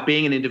 by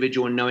being an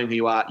individual and knowing who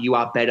you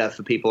are better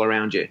for people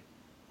around you.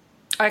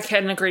 I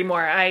couldn't agree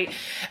more.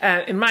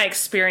 In my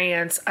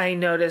experience, I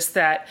noticed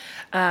that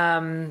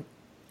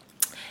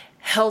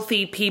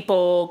healthy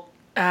people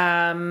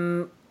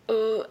are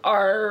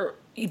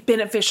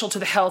beneficial to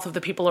the health of the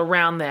people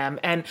around them,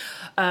 and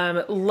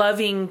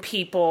loving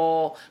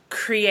people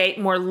create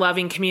more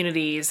loving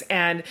communities.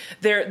 And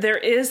there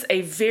is a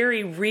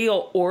very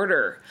real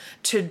order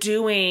to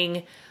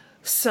doing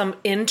some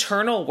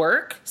internal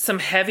work, some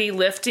heavy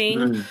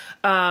lifting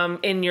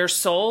in your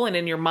soul and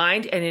in your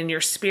mind and in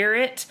your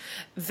spirit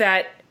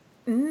that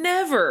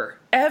never,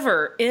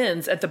 ever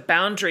ends at the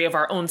boundary of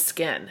our own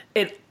skin.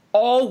 It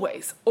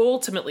always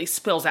ultimately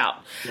spills out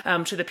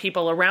to the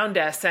people around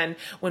us. And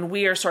when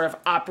we are sort of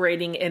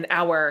operating in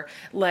our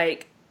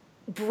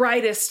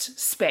brightest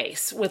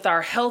space with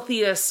our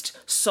healthiest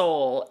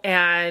soul,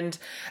 and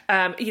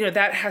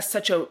that has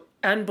such a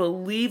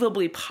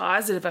unbelievably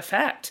positive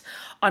effect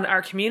on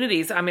our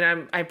communities. I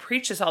mean, I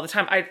preach this all the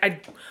time.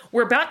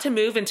 We're about to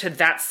move into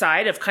that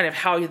side of kind of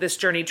how this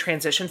journey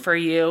transitioned for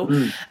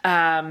you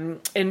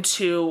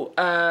into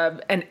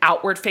an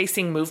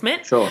outward-facing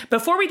movement. Sure.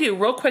 Before we do,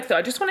 real quick though,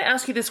 I just want to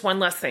ask you this one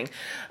last thing.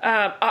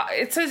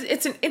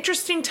 It's an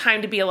interesting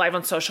time to be alive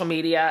on social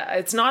media.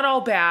 It's not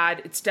all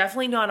bad. It's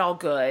definitely not all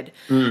good.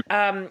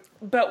 But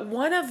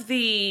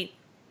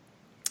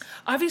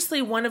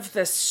obviously, one of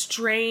the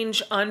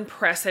strange,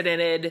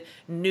 unprecedented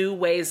new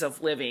ways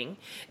of living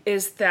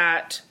is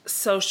that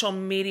social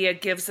media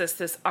gives us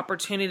this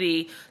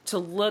opportunity to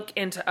look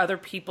into other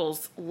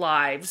people's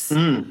lives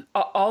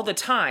all the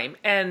time.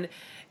 And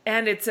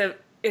it's a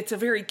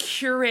very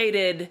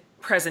curated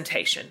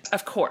presentation,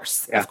 of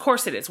course. Yeah. Of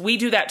course it is. We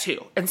do that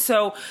too. And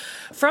so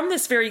from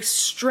this very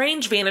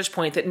strange vantage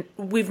point that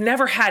we've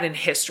never had in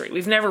history,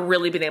 we've never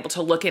really been able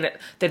to look in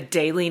at the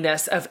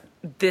dailiness of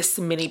this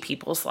many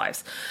people's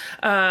lives.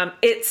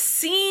 It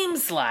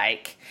seems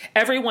like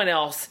everyone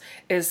else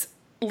is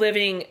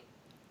living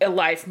a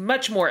life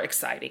much more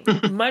exciting,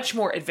 much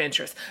more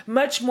adventurous,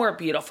 much more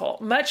beautiful,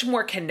 much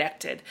more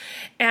connected.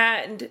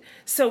 And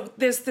so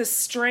there's this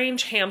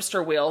strange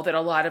hamster wheel that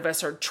a lot of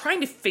us are trying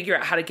to figure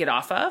out how to get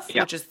off of,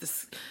 which is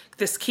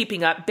this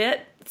keeping up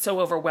bit. It's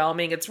so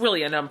overwhelming. It's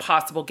really an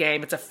impossible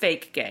game. It's a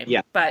fake game.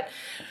 Yeah. But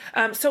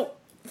so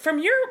from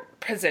your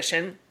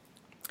position,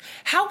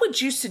 how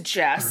would you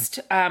suggest,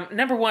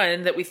 number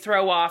one, that we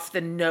throw off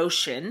the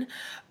notion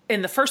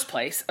in the first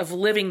place of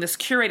living this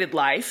curated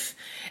life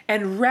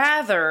and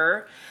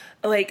rather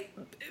like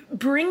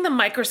bring the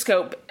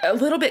microscope a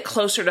little bit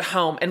closer to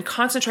home and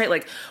concentrate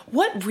like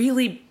what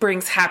really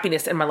brings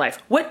happiness in my life?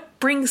 What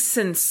brings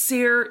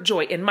sincere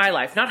joy in my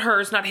life? Not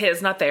hers, not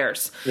his, not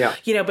theirs. Yeah.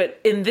 But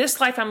in this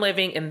life I'm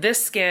living, in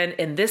this skin,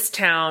 in this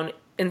town,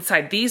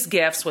 inside these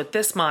gifts, with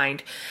this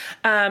mind.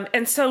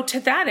 And so to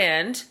that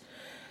end,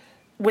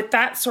 with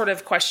that sort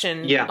of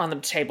question on the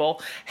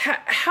table,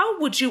 how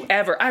would you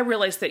ever, I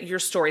realize that your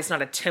story is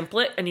not a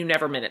template and you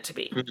never meant it to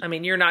be. Mm-hmm. I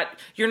mean, you're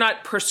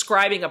not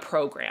prescribing a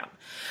program,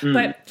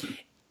 but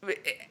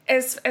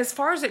as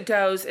far as it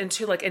goes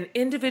into like an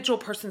individual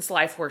person's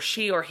life where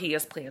she or he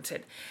is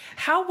planted,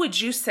 how would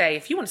you say,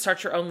 if you want to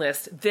start your own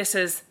list, this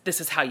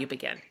is how you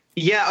begin?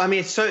 Yeah, I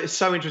mean, it's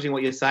so interesting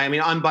what you're saying. I mean,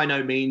 I'm by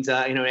no means,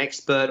 an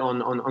expert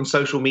on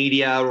social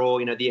media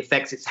or, the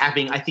effects it's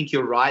having. I think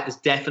you're right. There's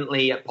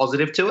definitely a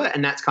positive to it,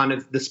 and that's kind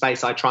of the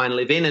space I try and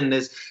live in. And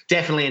there's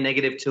definitely a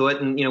negative to it.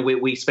 And,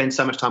 we spend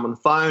so much time on the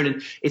phone,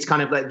 and it's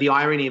kind of like the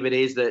irony of it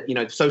is that,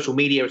 social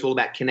media is all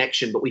about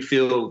connection, but we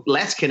feel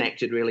less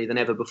connected really than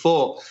ever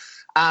before.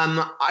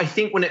 I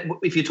think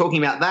if you're talking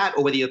about that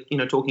or whether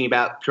you're talking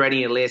about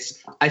creating a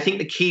list, I think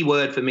the key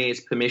word for me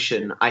is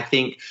permission. I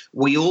think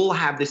we all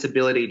have this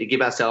ability to give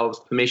ourselves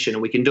permission,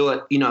 and we can do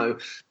it,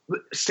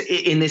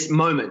 in this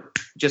moment,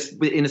 just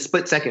in a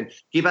split second,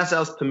 give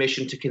ourselves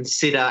permission to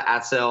consider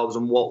ourselves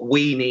and what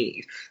we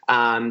need,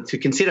 to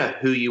consider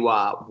who you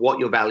are, what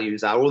your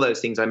values are, all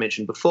those things I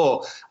mentioned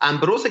before,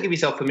 but also give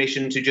yourself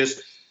permission to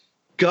just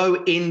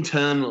go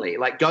internally,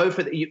 like go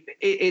for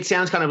it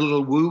sounds kind of a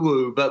little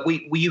woo-woo, but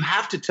you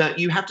have to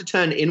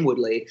turn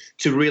inwardly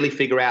to really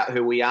figure out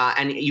who we are,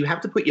 and you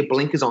have to put your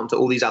blinkers on to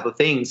all these other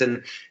things.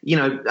 And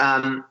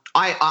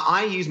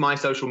I use my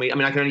social media. I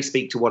mean, I can only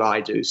speak to what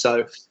I do.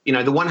 So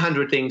the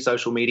 100 Things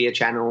social media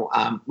channel,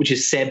 which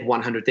is Seb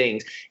 100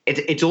 Things.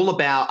 It's all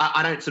about.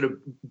 I don't sort of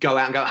go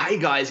out and go, hey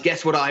guys,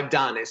 guess what I've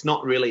done. It's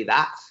not really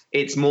that.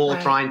 It's more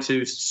trying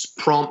to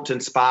prompt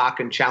and spark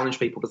and challenge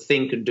people to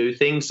think and do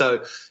things.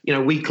 So,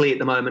 weekly at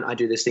the moment, I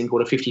do this thing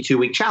called a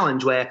 52-week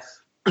challenge where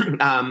a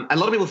lot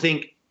of people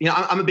think,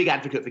 I'm a big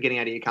advocate for getting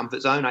out of your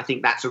comfort zone. I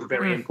think that's a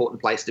very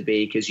important place to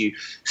be because you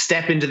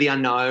step into the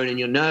unknown and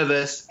you're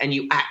nervous and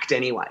you act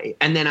anyway.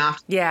 And then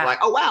after, you're like,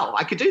 oh, wow,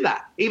 I could do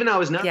that. Even though I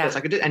was nervous,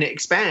 I could do it. And it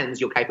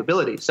expands your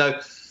capabilities. So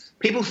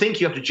people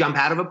think you have to jump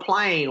out of a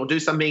plane or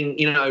do something,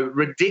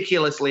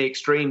 ridiculously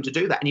extreme to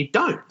do that. And you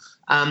don't.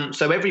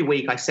 So every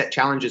week I set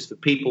challenges for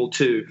people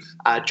to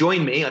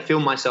join me. I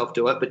film myself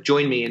do it, but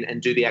join me and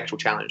do the actual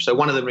challenge. So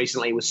one of them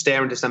recently was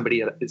stare into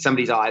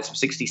somebody's eyes for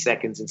 60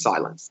 seconds in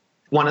silence.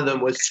 One of them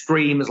was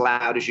scream as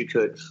loud as you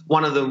could.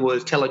 One of them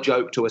was tell a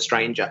joke to a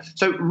stranger.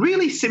 So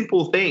really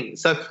simple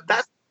things. So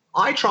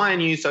I try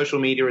and use social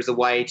media as a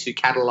way to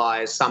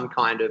catalyze some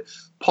kind of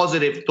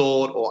positive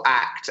thought or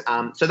act.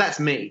 So that's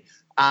me.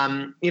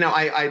 I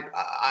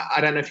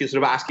don't know if you're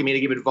sort of asking me to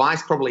give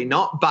advice, probably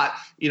not, but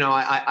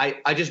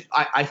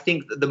I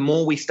think that the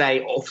more we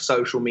stay off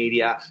social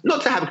media,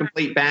 not to have a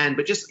complete ban,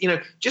 but just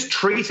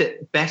treat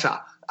it better.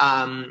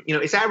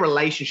 It's our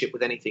relationship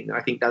with anything that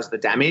I think does the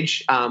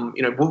damage.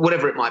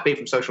 Whatever it might be,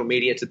 from social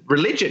media to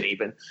religion,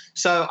 even.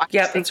 So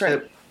that's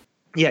right.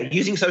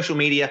 Using social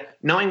media,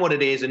 knowing what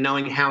it is and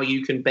knowing how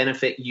you can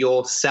benefit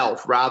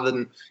yourself rather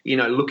than,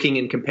 looking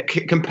in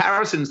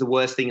comparison's the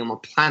worst thing on the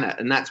planet.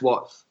 And that's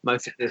what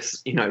most of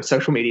this,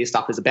 social media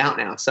stuff is about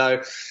now.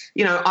 So,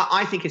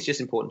 I think it's just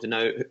important to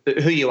know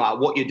who you are,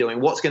 what you're doing,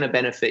 what's going to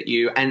benefit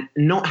you, and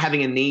not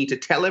having a need to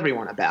tell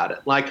everyone about it.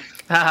 Like,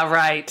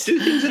 right. Do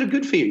things that are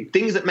good for you,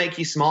 things that make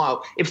you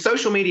smile. If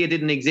social media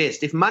didn't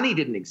exist, if money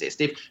didn't exist,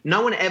 if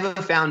no one ever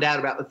found out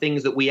about the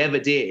things that we ever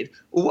did,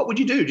 well, what would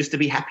you do just to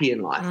be happy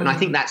in life? And I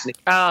think that's an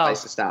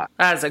place to start.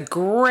 That is a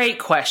great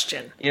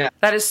question. Yeah.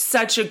 That is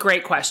such a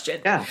great question.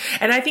 Yeah.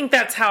 And I think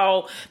that's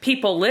how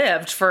people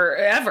lived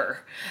forever.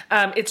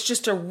 It's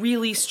just a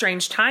really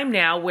strange time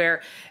now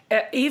where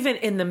even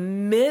in the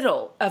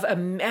middle of a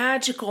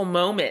magical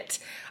moment,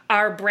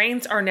 our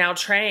brains are now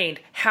trained.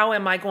 How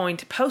am I going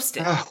to post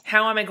it?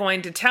 How am I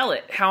going to tell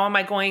it? How am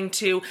I going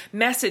to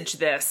message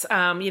this?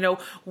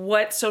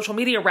 What social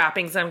media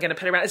wrappings I'm going to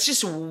put around. It's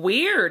just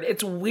weird.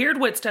 It's weird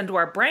what's done to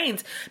our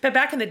brains. But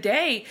back in the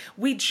day,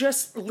 we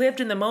just lived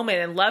in the moment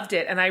and loved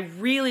it. And I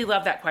really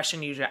love that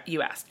question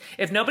you asked.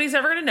 If nobody's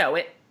ever going to know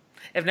it,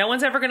 if no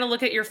one's ever going to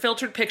look at your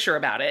filtered picture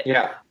about it,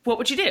 what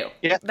would you do?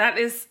 Yeah.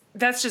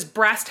 That's just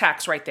brass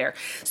tacks right there.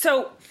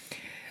 So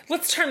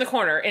let's turn the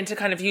corner into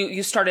kind of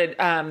you started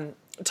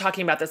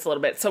talking about this a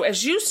little bit. So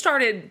as you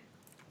started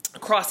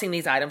crossing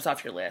these items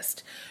off your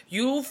list,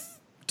 you've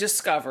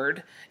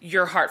discovered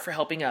your heart for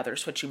helping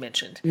others, which you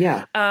mentioned.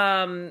 Yeah.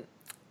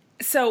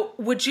 So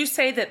would you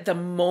say that the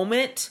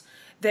moment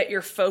that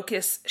your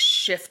focus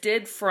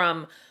shifted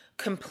from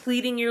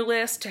completing your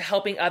list to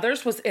helping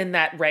others was in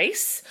that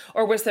race,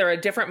 or was there a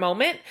different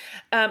moment?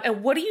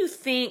 And what do you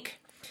think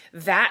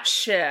that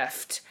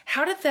shift,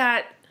 how did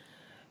that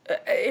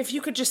if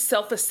you could just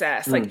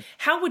self-assess, like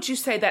how would you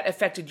say that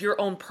affected your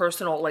own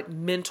personal, like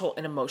mental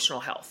and emotional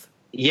health?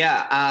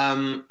 Yeah.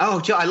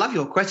 Joe, I love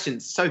your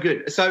questions. So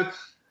good. So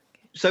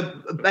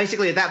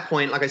basically at that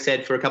point, like I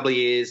said, for a couple of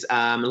years,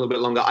 a little bit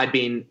longer, I'd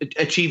been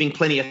achieving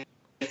plenty of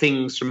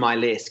things from my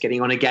list,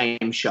 getting on a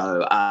game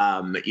show,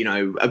 all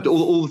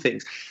the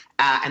things.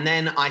 And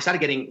then I started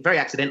getting very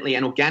accidentally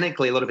and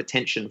organically a lot of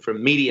attention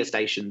from media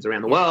stations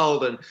around the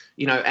world. And,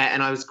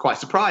 and I was quite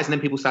surprised. And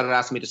then people started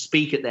asking me to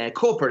speak at their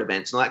corporate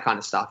events and all that kind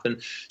of stuff.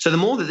 And so the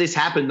more that this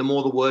happened, the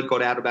more the word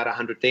got out about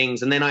 100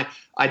 things. And then I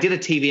did a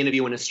TV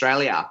interview in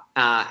Australia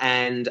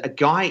and a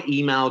guy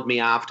emailed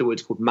me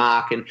afterwards called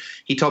Mark. And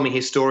he told me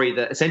his story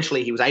that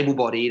essentially he was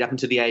able-bodied up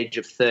until the age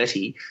of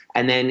 30.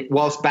 And then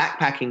whilst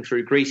backpacking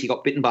through Greece, he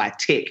got bitten by a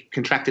tick,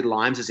 contracted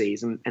Lyme's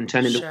disease and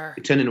turned into a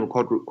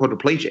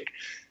quadriplegic.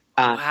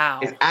 Wow.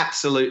 It's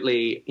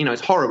absolutely,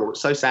 it's horrible. It's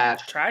so sad.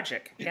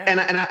 Tragic. Yeah.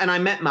 And I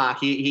met Mark.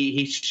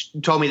 He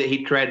told me that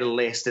he'd created a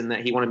list and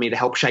that he wanted me to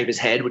help shave his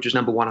head, which was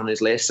number one on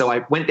his list. So I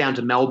went down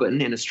to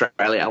Melbourne in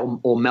Australia,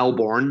 or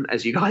Melbourne,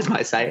 as you guys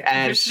might say.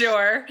 And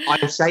sure.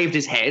 I shaved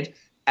his head.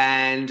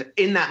 And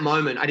in that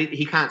moment,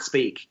 he can't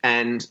speak.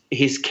 And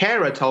his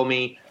carer told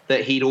me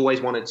that he'd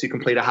always wanted to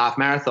complete a half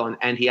marathon.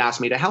 And he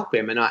asked me to help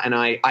him. And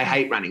I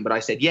hate running, but I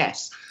said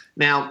yes.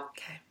 Now,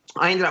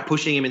 I ended up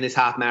pushing him in this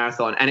half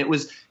marathon, and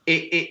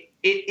it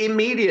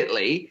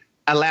immediately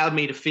allowed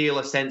me to feel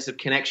a sense of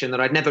connection that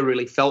I'd never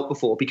really felt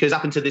before, because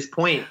up until this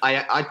point,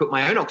 I put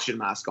my own oxygen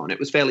mask on. It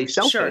was fairly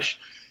selfish. Sure.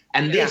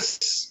 And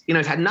this,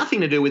 it had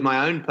nothing to do with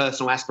my own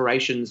personal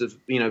aspirations of,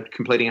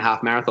 completing a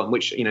half marathon,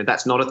 which,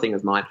 that's not a thing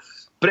of mine.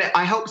 But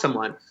I helped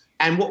someone.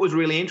 And what was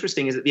really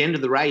interesting is at the end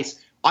of the race,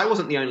 I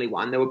wasn't the only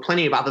one. There were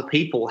plenty of other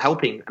people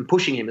helping and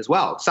pushing him as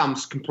well, some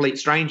complete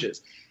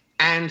strangers.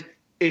 And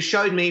it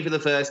showed me for the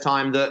first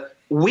time that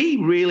we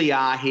really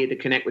are here to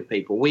connect with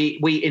people.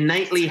 We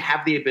innately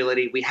have the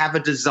ability, we have a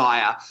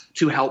desire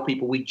to help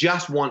people. We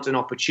just want an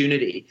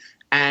opportunity.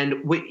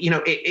 And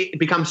it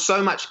becomes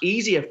so much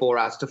easier for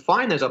us to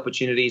find those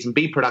opportunities and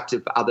be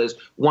productive for others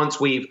once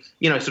we've,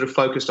 sort of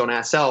focused on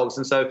ourselves.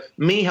 And so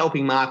me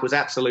helping Mark was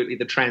absolutely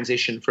the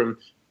transition from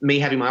me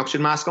having my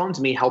oxygen mask on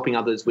to me helping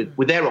others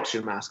with their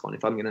oxygen mask on,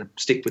 if I'm going to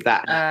stick with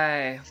that.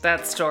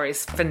 That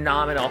story's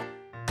phenomenal.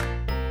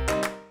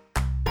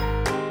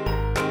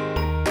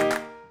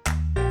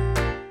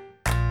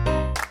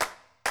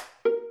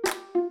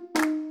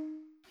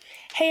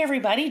 Hey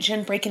everybody,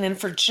 Jen breaking in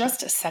for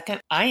just a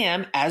second. I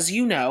am, as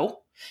you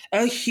know,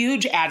 a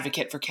huge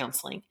advocate for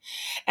counseling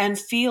and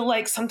feel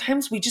like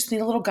sometimes we just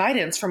need a little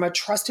guidance from a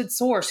trusted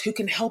source who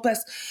can help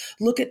us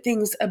look at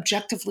things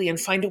objectively and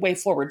find a way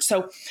forward.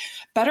 So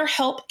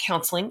BetterHelp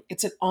Counseling,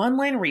 it's an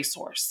online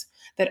resource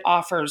that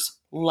offers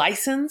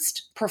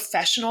licensed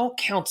professional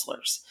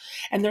counselors,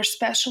 and they're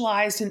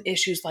specialized in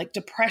issues like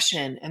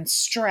depression and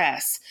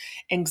stress,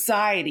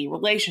 anxiety,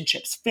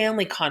 relationships,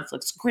 family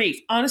conflicts,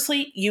 grief,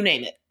 honestly, you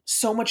name it.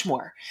 So much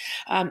more.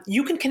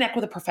 You can connect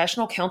with a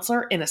professional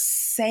counselor in a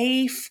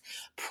safe,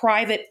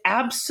 private,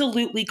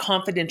 absolutely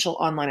confidential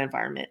online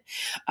environment.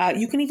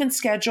 You can even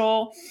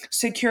schedule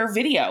secure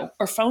video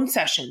or phone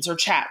sessions or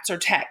chats or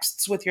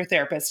texts with your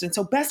therapist. And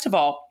so best of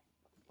all,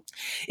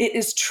 it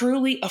is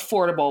truly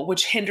affordable,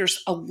 which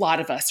hinders a lot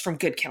of us from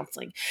good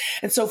counseling.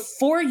 And so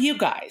for you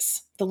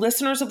guys, the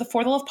listeners of the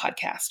For the Love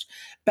podcast,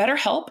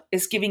 BetterHelp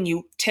is giving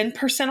you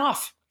 10%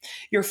 off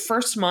your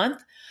first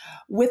month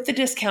with the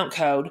discount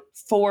code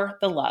For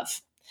the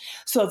Love.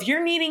 So if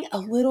you're needing a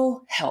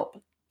little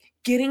help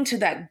getting to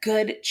that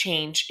good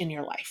change in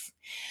your life,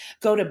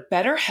 go to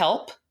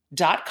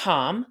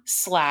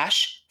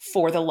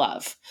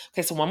betterhelp.com/forthelove.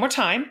 Okay, so one more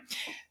time,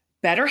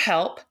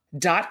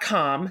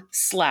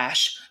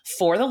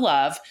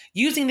 betterhelp.com/forthelove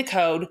using the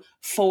code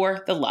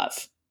For the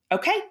Love.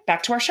 Okay,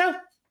 back to our show.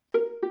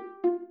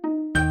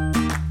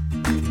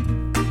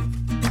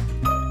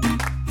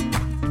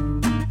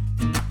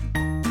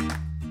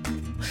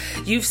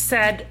 You've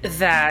said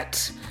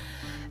that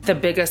the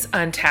biggest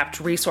untapped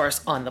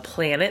resource on the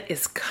planet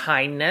is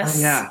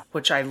kindness,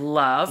 which I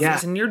love,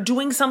 and you're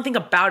doing something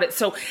about it.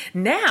 So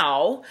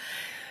now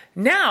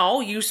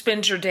you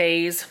spend your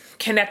days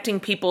connecting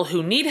people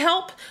who need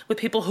help with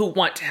people who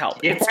want to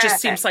help. Yeah. It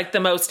just seems like the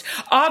most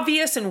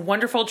obvious and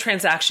wonderful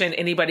transaction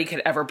anybody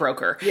could ever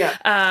broker.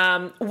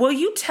 Yeah. Will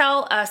you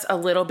tell us a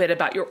little bit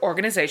about your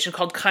organization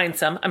called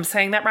Kindsome? I'm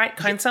saying that right?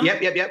 Kindsome?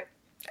 Yep.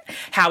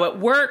 How it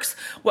works,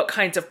 what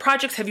kinds of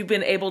projects have you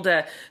been able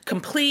to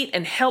complete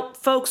and help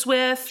folks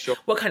with? Sure.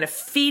 What kind of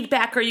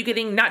feedback are you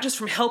getting, not just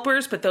from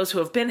helpers, but those who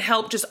have been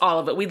helped, just all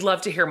of it. We'd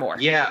love to hear more.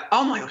 Yeah.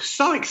 Oh my gosh,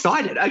 so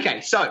excited.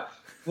 Okay, so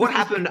what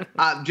happened,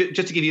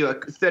 just to give you a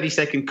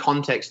 30-second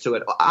context to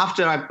it,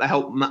 after I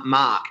helped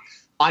Mark,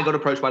 I got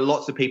approached by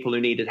lots of people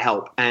who needed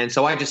help. And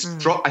so I just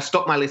I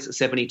stopped my list at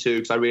 72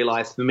 because I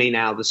realized for me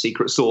now the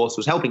secret sauce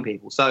was helping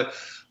people. So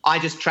I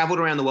just traveled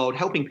around the world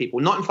helping people,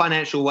 not in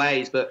financial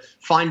ways, but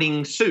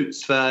finding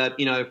suits for,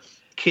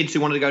 kids who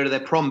wanted to go to their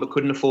prom but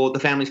the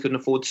families couldn't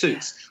afford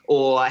suits,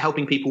 or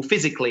helping people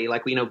physically,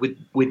 like,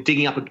 with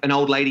digging up an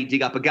old lady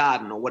dig up a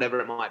garden or whatever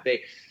it might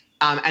be.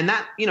 And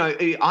that,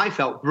 I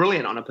felt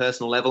brilliant on a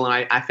personal level,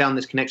 and I found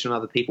this connection with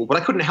other people, but I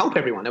couldn't help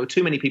everyone. There were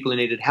too many people who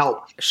needed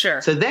help.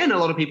 Sure. So then a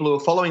lot of people who were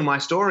following my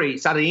story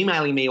started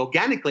emailing me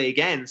organically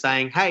again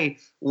saying, hey,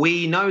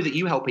 we know that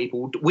you help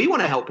people. We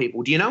want to help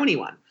people. Do you know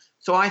anyone?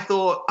 So I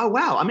thought, oh,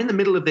 wow, I'm in the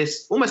middle of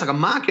this almost like a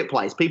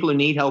marketplace. People who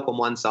need help on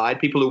one side,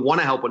 people who want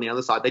to help on the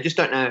other side. They just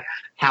don't know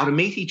how to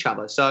meet each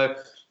other. So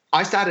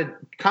I started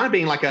kind of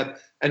being like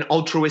an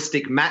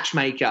altruistic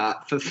matchmaker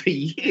for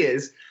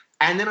years.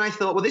 And then I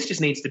thought, well, this just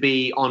needs to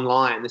be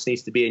online. This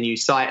needs to be a new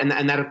site.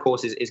 And that, of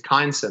course, is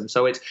Kindsome.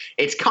 So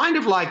it's kind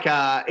of like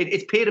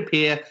it's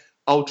peer-to-peer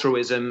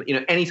altruism,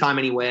 anytime,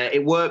 anywhere.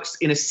 It works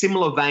in a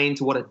similar vein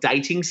to what a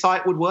dating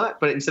site would work.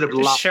 But instead of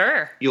love,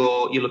 sure,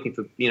 you're looking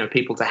for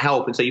people to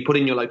help. And so you put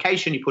in your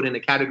location, you put in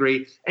a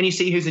category, and you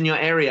see who's in your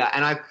area.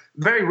 And I've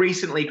very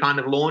recently kind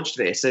of launched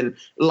this. And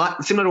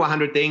similar to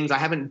 100 Things, I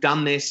haven't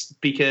done this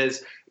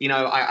because,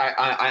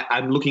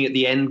 I'm looking at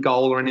the end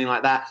goal or anything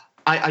like that.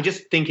 I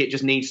just think it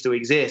just needs to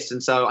exist.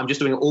 And so I'm just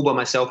doing it all by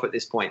myself at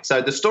this point.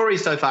 So the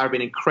stories so far have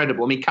been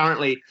incredible. I mean,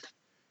 currently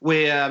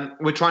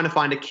we're trying to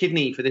find a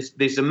kidney for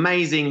this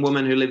amazing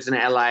woman who lives in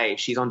LA.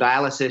 She's on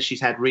dialysis.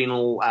 She's had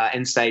renal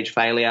end-stage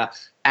failure.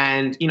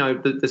 And,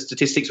 the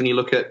statistics when you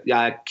look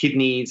at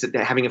kidneys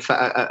having a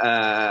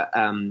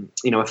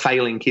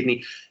failing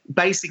kidney,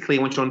 basically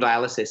once you're on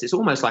dialysis, it's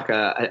almost like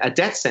a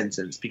death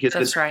sentence because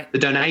that's right. The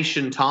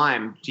donation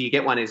time to you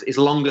get one is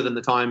longer than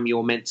the time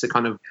you're meant to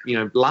kind of,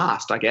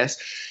 last, I guess.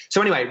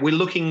 So anyway, we're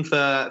looking for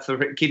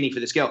a kidney for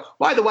this girl.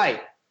 By the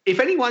way, if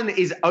anyone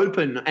is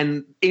open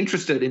and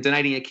interested in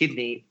donating a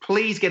kidney,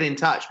 please get in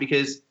touch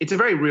because it's a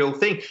very real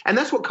thing. And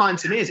that's what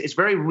Kindsome is. It's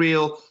very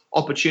real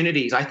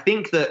opportunities. I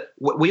think that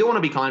we all want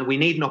to be kind. We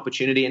need an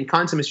opportunity, and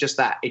Kindsome is just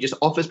that. It just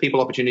offers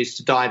people opportunities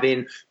to dive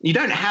in. You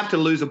don't have to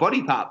lose a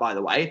body part, by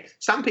the way.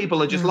 Some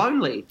people are just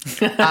lonely.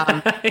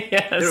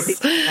 Yes. There are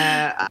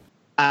people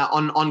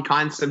on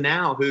Kindsome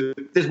now who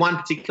there's one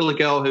particular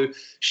girl who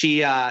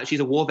she's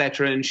a war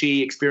veteran.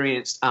 She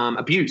experienced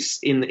abuse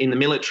in the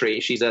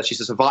military. She's a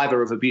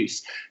survivor of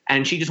abuse,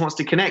 and she just wants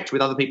to connect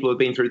with other people who have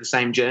been through the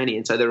same journey.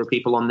 And so there are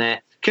people on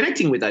there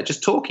connecting with her,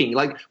 just talking.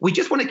 Like, we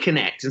just want to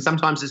connect, and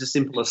sometimes it's as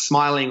simple as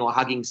smiling or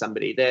hugging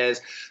somebody.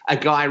 There's a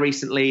guy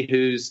recently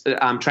who's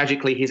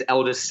tragically his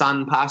eldest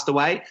son passed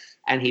away,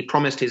 and he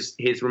promised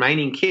his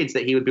remaining kids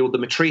that he would build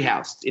them a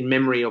treehouse in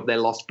memory of their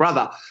lost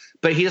brother.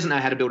 But he doesn't know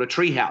how to build a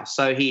treehouse.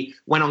 So he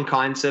went on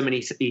Kindsome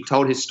and he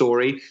told his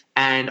story.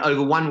 And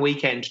over one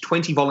weekend,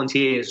 20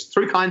 volunteers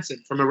through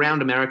Kindsome from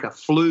around America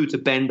flew to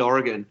Bend,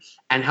 Oregon,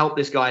 and helped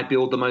this guy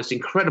build the most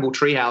incredible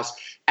treehouse.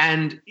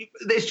 And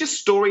there's just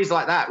stories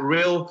like that,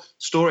 real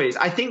stories.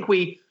 I think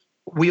we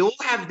all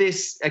have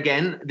this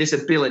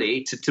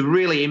ability to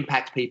really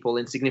impact people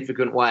in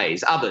significant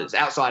ways, others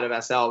outside of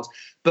ourselves.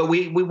 But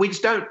we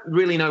just don't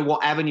really know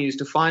what avenues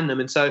to find them.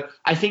 And so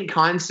I think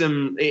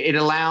Kindsome, it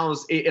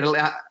allows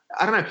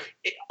I don't know.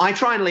 I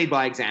try and lead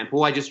by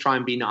example. I just try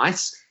and be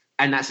nice,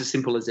 and that's as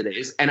simple as it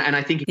is. And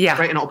I think if you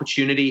create an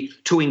opportunity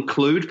to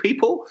include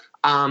people,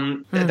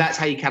 that's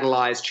how you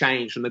catalyze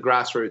change from the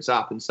grassroots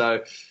up. And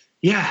so,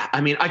 yeah,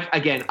 I mean, I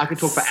could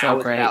talk for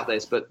hours about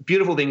this, but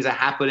beautiful things are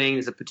happening.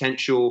 There's a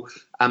potential.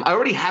 I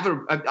already have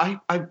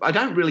I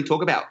don't really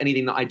talk about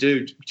anything that I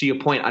do. To your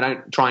point, I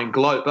don't try and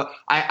gloat, but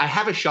I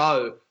have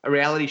a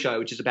reality show,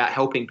 which is about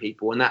helping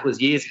people. And that was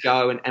years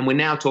ago. And we're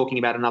now talking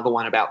about another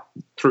one about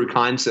through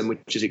Kindsome,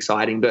 which is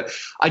exciting. But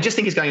I just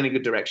think it's going in a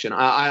good direction.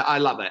 I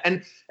love it.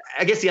 And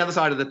I guess the other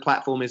side of the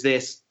platform is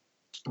this.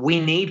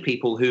 We need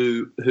people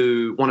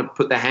who want to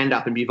put their hand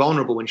up and be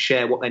vulnerable and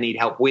share what they need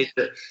help with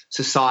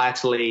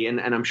societally. And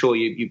I'm sure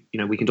you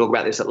we can talk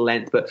about this at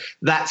length, but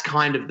that's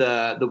kind of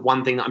the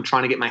one thing that I'm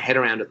trying to get my head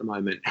around at the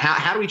moment.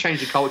 How do we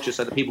change the culture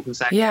so that people can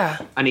say,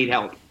 I need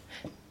help?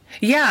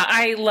 Yeah,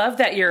 I love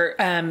that you're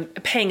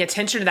paying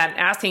attention to that and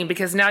asking,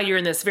 because now you're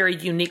in this very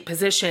unique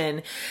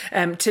position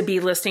to be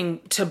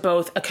listening to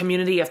both a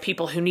community of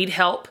people who need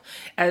help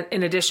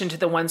in addition to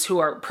the ones who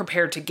are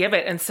prepared to give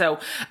it. And so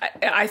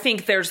I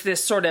think there's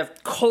this sort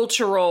of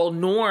cultural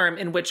norm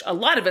in which a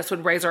lot of us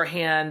would raise our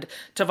hand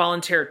to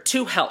volunteer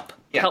to help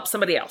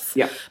somebody else.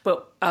 Yeah.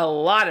 But a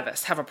lot of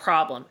us have a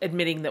problem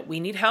admitting that we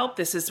need help.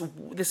 This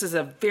is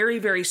a very,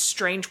 very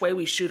strange way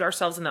we shoot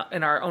ourselves in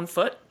our own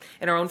foot,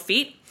 in our own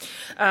feet,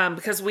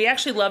 because we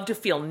actually love to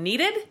feel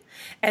needed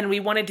and we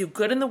want to do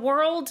good in the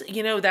world.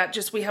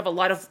 We have a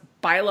lot of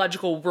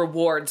biological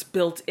rewards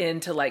built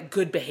into like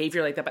good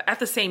behavior like that. But at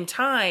the same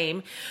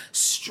time,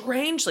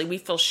 strangely, we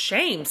feel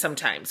shame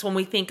sometimes when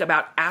we think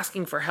about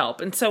asking for help.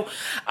 And so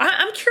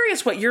I'm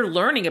curious what you're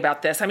learning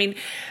about this. I mean,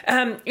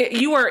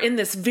 you're in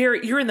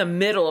the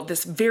middle of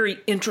this very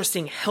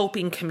interesting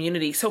helping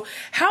community. So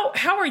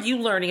how are you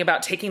learning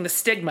about taking the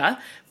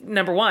stigma,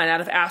 number one, out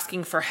of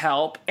asking for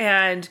help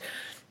and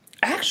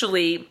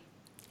actually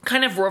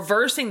kind of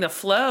reversing the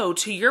flow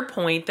to your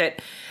point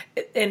that,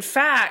 in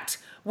fact,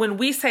 when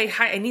we say,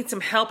 hi, I need some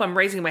help, I'm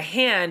raising my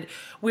hand,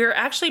 we're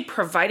actually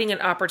providing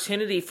an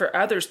opportunity for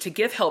others to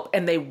give help,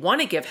 and they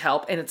want to give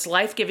help, and it's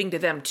life-giving to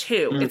them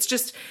too.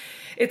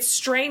 it's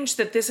strange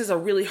that this is a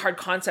really hard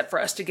concept for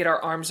us to get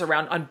our arms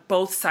around on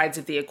both sides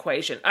of the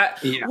equation.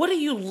 What are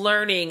you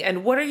learning,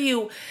 and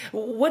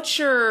what's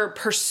your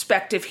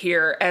perspective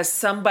here as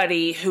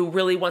somebody who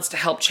really wants to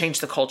help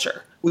change the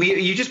culture? Well,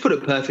 you just put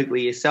it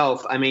perfectly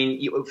yourself. I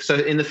mean, so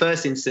in the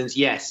first instance,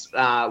 yes,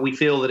 we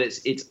feel that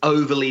it's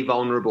overly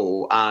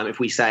vulnerable if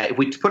we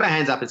put our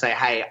hands up and say,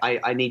 hey,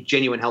 I need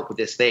genuine help with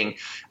this thing.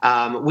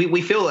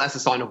 We feel that's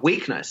a sign of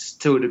weakness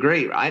to a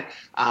degree, right?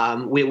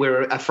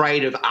 We're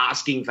afraid of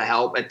asking for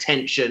help,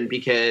 attention,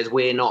 because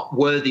we're not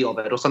worthy of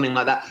it or something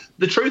like that.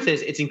 The truth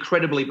is it's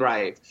incredibly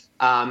brave,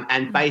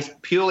 and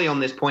based purely on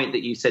this point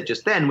that you said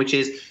just then, which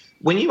is,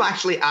 when you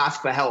actually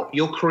ask for help,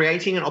 you're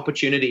creating an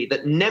opportunity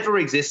that never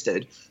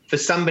existed for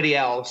somebody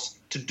else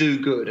to do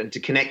good and to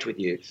connect with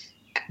you.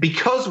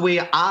 Because we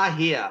are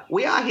here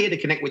to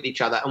connect with each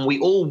other, and we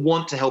all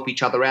want to help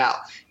each other out.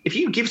 If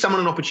you give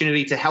someone an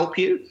opportunity to help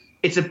you,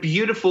 it's a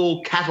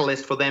beautiful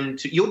catalyst for them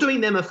you're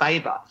doing them a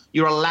favor.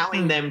 You're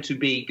allowing them to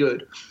be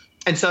good.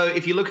 And so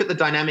if you look at the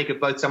dynamic of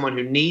both someone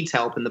who needs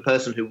help and the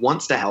person who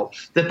wants to help,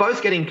 they're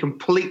both getting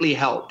completely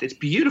helped. It's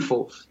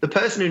beautiful. The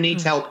person who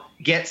needs help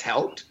gets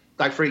helped.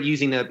 Like, for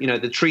using the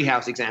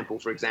treehouse example,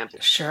 for example.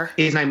 Sure.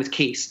 His name was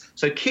Keese.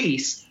 So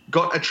Keese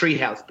got a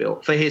treehouse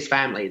built for his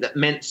family that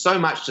meant so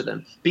much to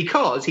them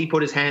because he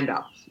put his hand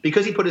up.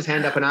 Because he put his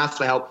hand up and asked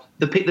for help.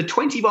 The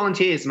 20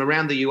 volunteers from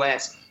around the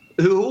US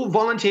who all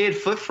volunteered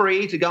for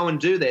free to go and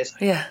do this,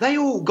 they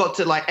all got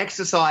to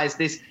exercise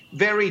this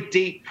very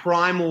deep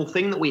primal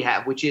thing that we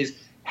have, which is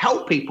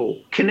help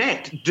people,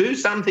 connect, do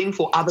something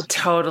for other people.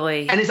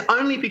 Totally. And it's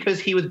only because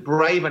he was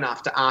brave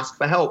enough to ask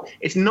for help.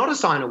 It's not a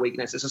sign of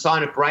weakness. It's a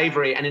sign of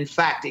bravery. And in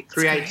fact, it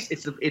creates,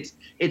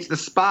 it's the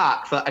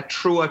spark for a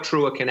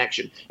truer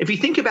connection. If you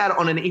think about it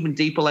on an even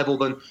deeper level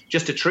than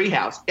just a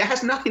treehouse, it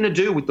has nothing to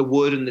do with the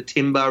wood and the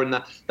timber and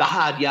the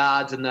hard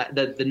yards and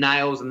the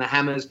nails and the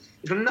hammers.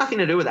 It's got nothing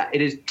to do with that.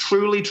 It is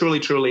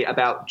truly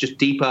about just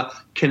deeper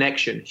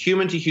connection,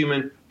 human to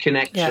human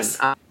connection. Yes.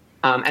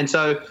 And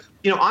so,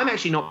 I'm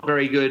actually not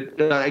very good.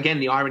 Again,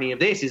 the irony of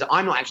this is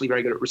I'm not actually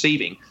very good at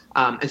receiving.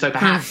 And so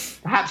perhaps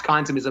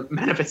kindness is a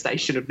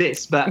manifestation of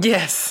this. But,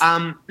 yes.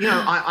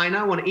 I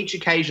know on each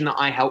occasion that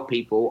I help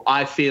people,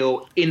 I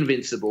feel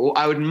invincible.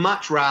 I would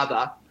much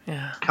rather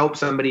help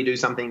somebody do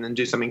something than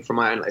do something from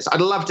my own list. I'd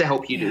love to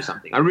help you do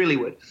something. I really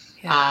would.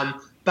 Yeah.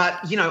 But,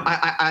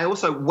 I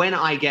also, when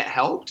I get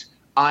helped,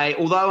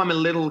 although I'm a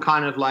little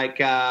kind of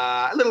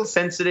a little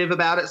sensitive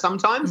about it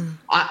sometimes,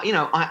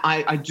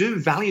 I do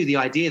value the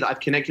idea that I've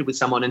connected with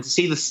someone, and to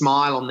see the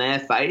smile on their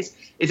face.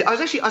 I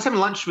was having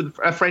lunch with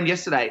a friend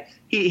yesterday.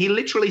 He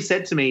literally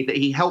said to me that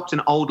he helped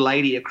an old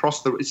lady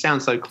across it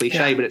sounds so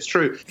cliche, but it's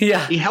true.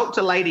 Yeah. He helped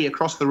a lady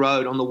across the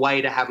road on the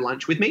way to have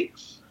lunch with me.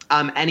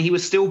 And he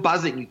was still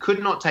buzzing. You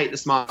could not take the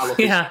smile off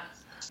his face.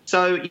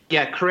 So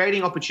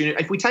creating opportunity.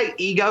 If we take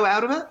ego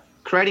out of it,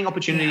 creating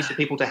opportunities for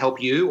people to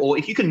help you, or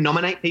if you can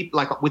nominate people,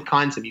 like with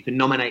Kindsim, you can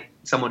nominate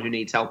someone who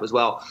needs help as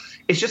well.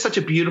 It's just such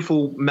a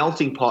beautiful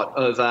melting pot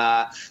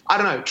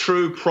of,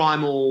 true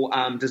primal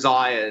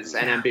desires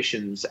and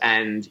ambitions.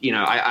 And,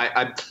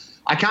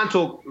 I can't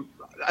talk.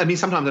 I mean,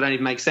 sometimes it don't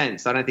even make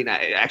sense. I don't think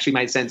that it actually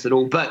made sense at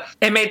all, but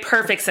it made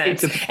perfect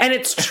sense. And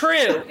it's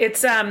true.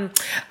 It's,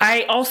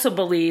 I also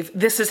believe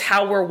this is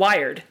how we're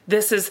wired.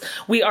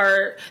 We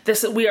are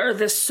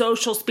this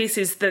social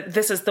species that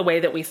this is the way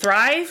that we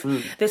thrive.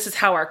 This is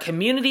how our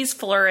communities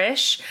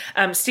flourish.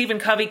 Stephen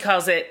Covey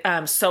calls it,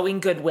 sowing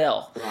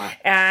goodwill. Right.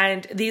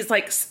 And these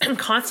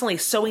constantly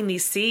sowing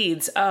these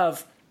seeds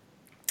of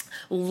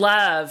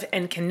love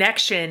and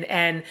connection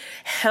and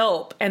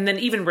help, and then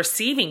even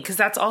receiving, because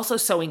that's also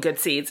sowing good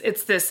seeds.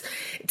 It's this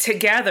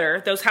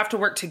together, those have to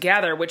work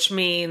together, which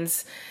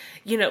means,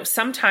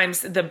 sometimes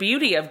the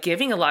beauty of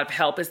giving a lot of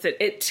help is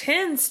that it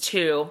tends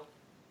to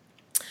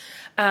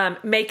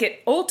make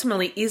it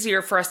ultimately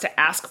easier for us to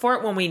ask for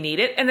it when we need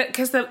it. And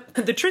because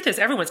the truth is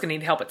everyone's going to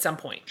need help at some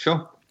point.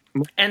 Sure.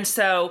 And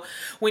so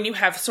when you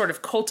have sort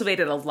of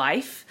cultivated a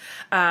life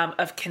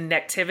of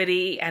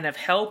connectivity and of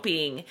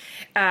helping,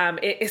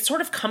 it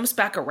sort of comes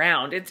back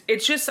around.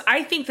 It's just,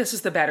 I think this is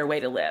the better way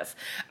to live.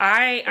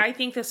 I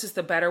think this is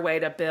the better way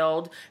to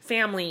build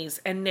families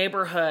and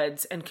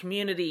neighborhoods and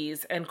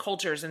communities and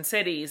cultures and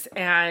cities.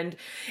 And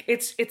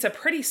it's a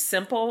pretty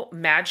simple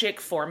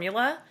magic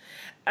formula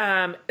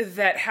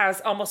that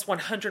has almost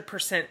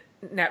 100%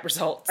 net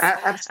results.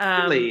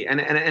 Absolutely. And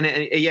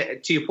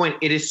to your point,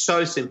 it is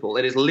so simple.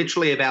 It is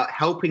literally about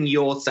helping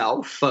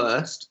yourself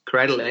first,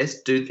 create a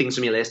list, do things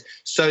from your list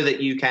so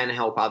that you can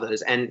help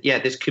others. And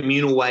this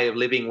communal way of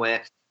living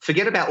where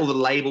forget about all the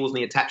labels and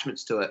the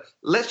attachments to it.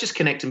 Let's just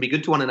connect and be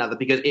good to one another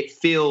because it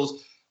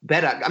feels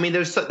better. I mean,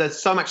 there's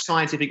so much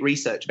scientific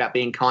research about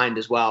being kind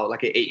as well.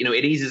 Like it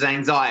eases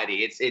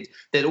anxiety. It's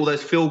that all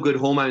those feel-good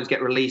hormones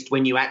get released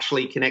when you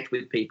actually connect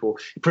with people.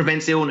 It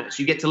prevents illness.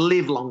 You get to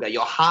live longer.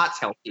 Your heart's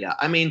healthier.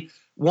 I mean,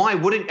 why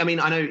wouldn't? I mean,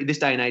 I know this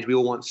day and age we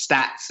all want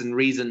stats and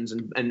reasons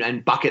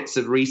and buckets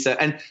of research,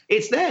 and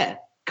it's there.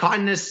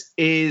 Kindness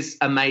is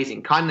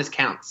amazing. Kindness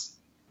counts.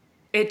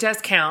 It does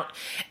count.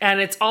 And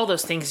it's all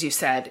those things you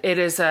said.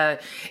 It's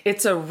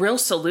a real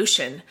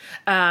solution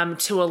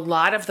to a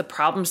lot of the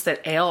problems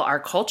that ail our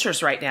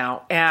cultures right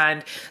now.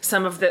 And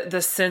some of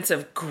the sense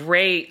of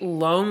great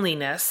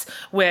loneliness,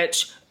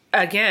 which,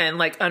 again,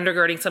 like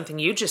undergirding something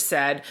you just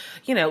said,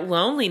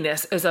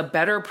 loneliness is a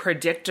better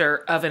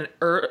predictor of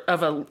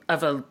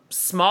a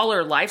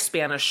smaller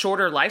lifespan, a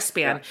shorter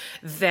lifespan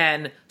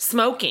than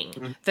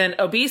smoking, than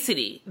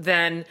obesity,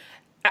 than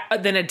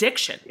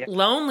addiction.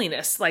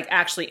 Loneliness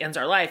actually ends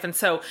our life. And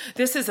so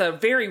this is a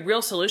very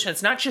real solution.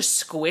 It's not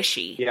just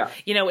squishy,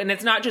 and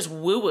it's not just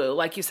woo woo,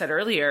 like you said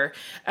earlier.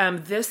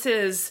 This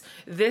has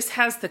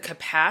the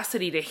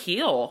capacity to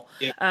heal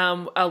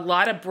a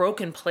lot of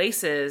broken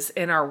places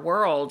in our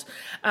world.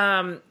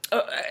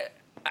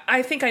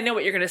 I think I know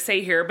what you're going to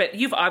say here, but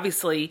you've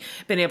obviously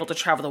been able to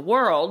travel the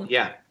world.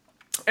 Yeah.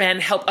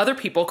 And help other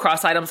people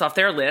cross items off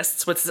their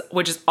lists,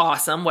 which is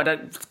awesome. What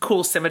a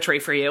cool symmetry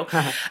for you.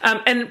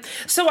 And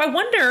so I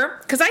wonder,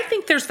 because I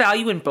think there's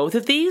value in both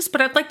of these,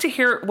 but I'd like to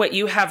hear what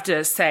you have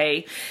to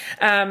say.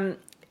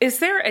 Is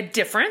there a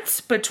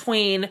difference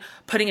between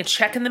putting a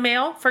check in the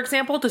mail, for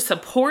example, to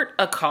support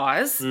a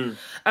cause,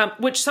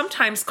 which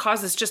sometimes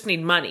causes just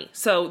need money?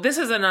 So this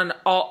isn't an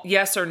all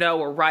yes or no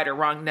or right or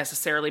wrong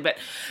necessarily, but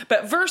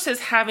versus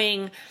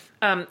having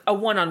a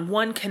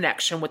one-on-one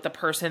connection with the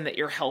person that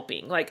you're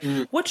helping.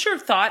 What's your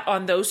thought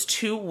on those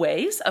two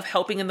ways of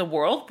helping in the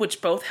world,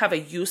 which both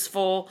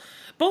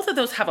of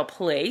those have a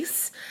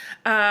place?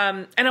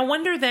 And I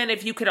wonder then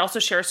if you could also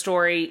share a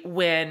story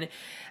when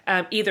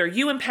either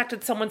you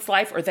impacted someone's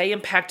life or they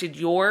impacted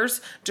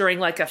yours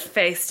during a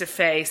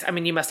face-to-face. I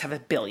mean, you must have a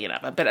billion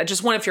of them, but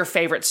just one of your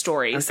favorite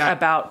stories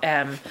about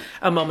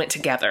a moment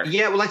together.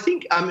 Yeah, well, I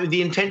think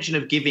the intention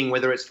of giving,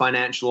 whether it's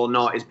financial or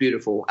not, is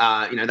beautiful.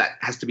 That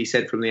has to be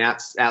said from the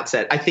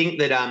outset. I think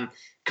that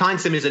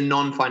Kindsim is a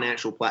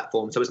non-financial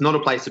platform, so it's not a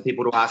place for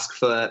people to ask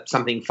for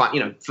something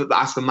fun,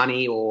 ask for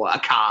money or a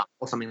car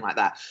or something like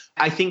that.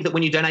 I think that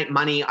when you donate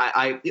money,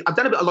 I've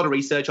done a lot of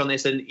research on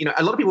this, and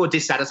a lot of people are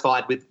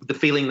dissatisfied with the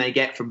feeling they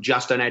get from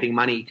just donating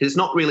money because it's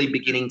not really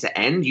beginning to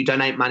end. You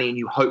donate money and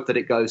you hope that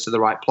it goes to the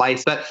right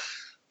place, but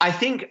I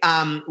think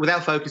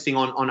without focusing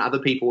on other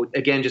people,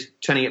 again, just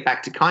turning it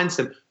back to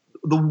Kindsim,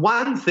 the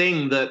one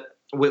thing that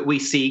we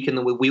seek and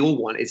that we all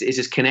want is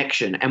this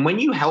connection. And when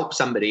you help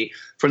somebody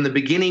from the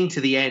beginning to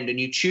the end and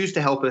you choose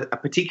to help a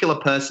particular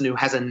person who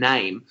has a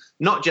name,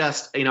 not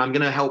just, I'm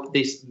going to help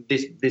this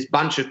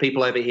bunch of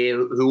people over here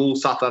who all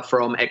suffer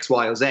from X,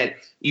 Y, or Z.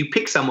 You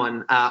pick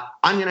someone,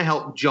 I'm going to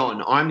help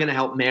John or I'm going to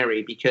help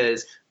Mary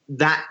because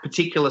that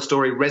particular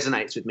story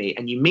resonates with me.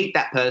 And you meet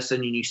that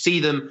person and you see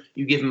them,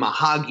 you give them a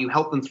hug, you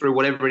help them through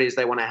whatever it is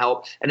they want to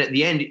help. And at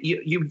the end,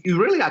 you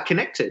really are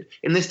connected.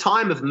 In this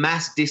time of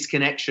mass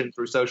disconnection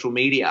through social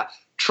media,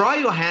 try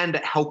your hand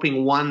at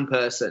helping one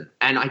person.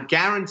 And I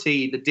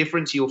guarantee the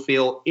difference you'll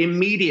feel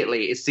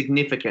immediately is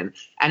significant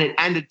and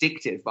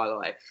addictive, by the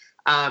way.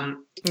 And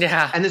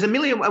there's a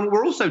million, and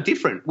we're also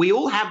different. We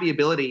all have the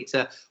ability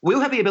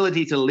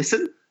to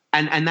listen.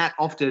 And that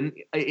often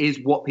is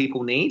what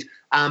people need.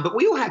 But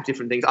we all have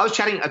different things. I was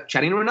chatting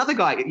to another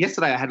guy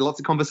yesterday. I had lots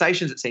of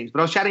conversations, it seems. But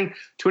I was chatting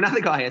to another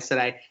guy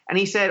yesterday, and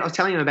I was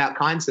telling him about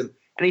Kindsim.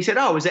 And he said,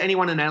 "Oh, is there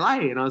anyone in LA?"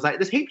 And I was like,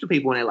 "There's heaps of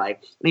people in LA." And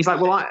he's like,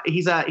 "Well,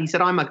 he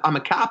said, I'm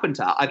a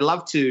carpenter. I'd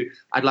love to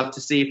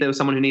see if there was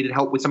someone who needed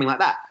help with something like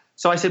that."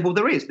 So I said, "Well,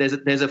 there is.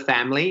 There's a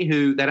family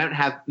who they don't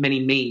have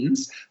many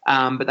means,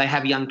 but they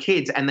have young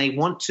kids, and they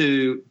want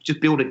to just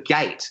build a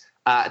gate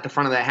at the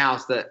front of their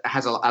house that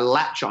has a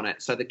latch on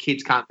it so the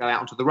kids can't go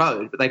out onto the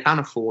road, but they can't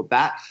afford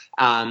that.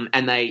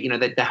 And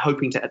they're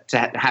hoping to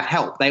have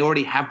help. They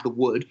already have the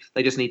wood.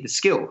 They just need the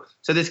skill."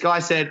 So this guy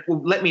said,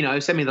 "Well, let me know,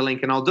 send me the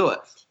link and I'll do it."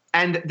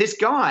 And this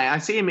guy, I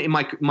see him in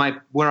my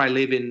where I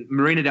live in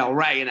Marina Del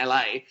Rey in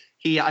LA.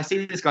 I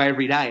see this guy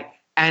every day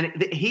and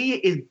he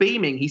is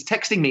beaming. He's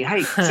texting me,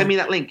 "Hey, send me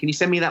that link. Can you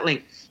send me that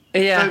link?"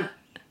 Yeah. So,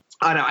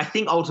 I don't know. I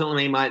think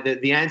ultimately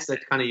the answer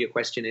to kind of your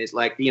question is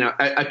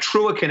a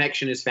truer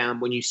connection is found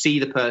when you see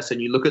the person,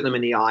 you look at them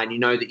in the eye and you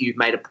know that you've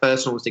made a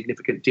personal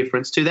significant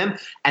difference to them.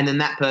 And then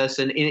that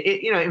person,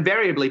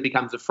 invariably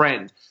becomes a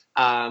friend.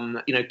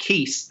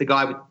 Keese, the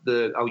guy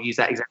I'll use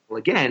that example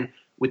again,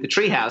 with the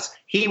treehouse,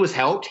 he was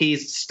helped.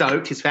 He's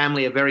stoked. His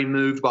family are very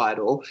moved by it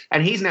all.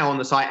 And he's now on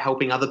the site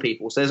helping other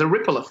people. So there's a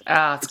ripple effect. Oh,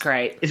 that's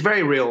great. It's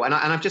very real. And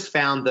I've just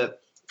found that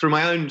through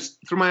my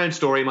own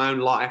story, my own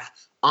life,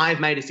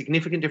 I've made a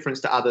significant difference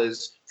to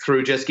others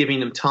through just giving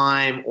them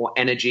time or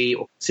energy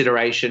or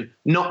consideration,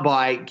 not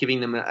by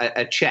giving them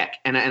a check.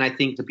 And I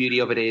think the beauty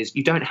of it is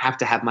you don't have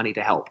to have money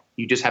to help.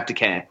 You just have to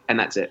care, and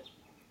that's it.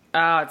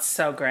 Oh, it's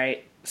so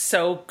great.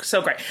 So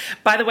great.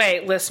 By the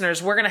way,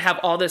 listeners, we're going to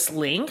have all this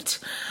linked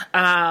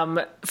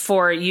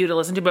for you to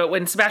listen to. But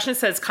when Sebastian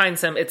says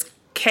Kindsim, it's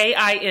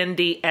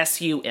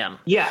KINDSUM.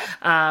 Yeah.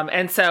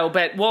 And so,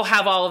 but we'll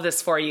have all of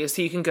this for you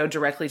so you can go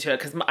directly to it.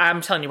 Because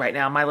I'm telling you right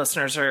now, my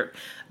listeners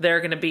they're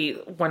going to be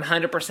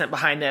 100%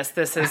 behind this.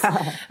 This is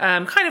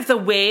kind of the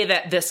way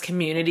that this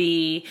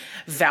community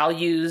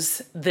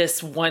values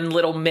this one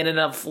little minute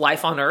of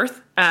life on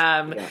Earth.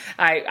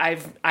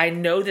 I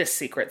know this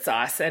secret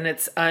sauce, and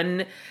it's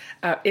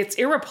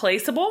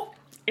irreplaceable.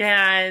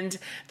 And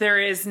there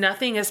is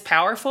nothing as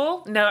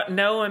powerful.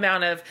 No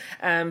amount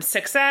of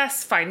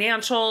success,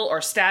 financial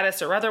or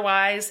status or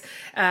otherwise,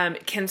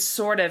 can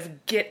sort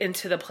of get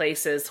into the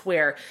places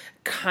where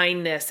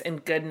kindness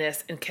and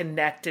goodness and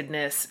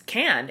connectedness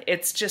can.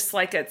 It's just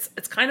like it's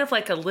kind of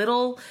like a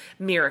little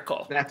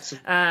miracle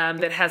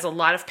that has a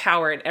lot of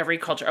power in every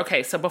culture.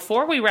 Okay, so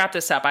before we wrap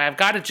this up, I have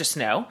got to just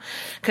know,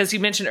 because you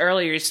mentioned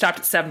earlier you stopped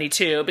at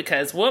 72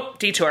 because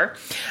detour.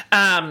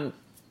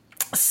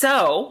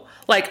 So,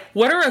 like,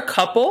 what are a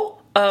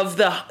couple of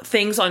the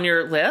things on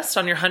your list,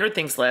 on your 100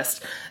 things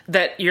list,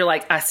 that you're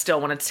like, I still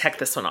want to check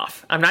this one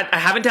off? I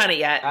haven't done it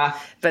yet,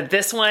 but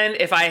this one,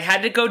 if I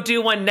had to go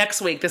do one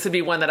next week, this would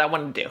be one that I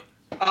want to do.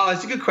 Oh,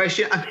 it's a good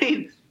question. I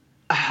mean,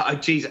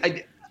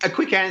 a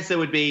quick answer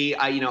would be,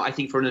 I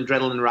think for an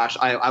adrenaline rush,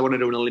 I want to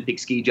do an Olympic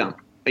ski jump.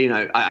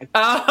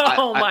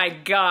 My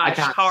gosh,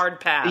 hard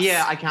pass.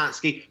 Yeah, I can't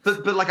ski.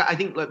 But like, I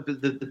think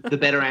the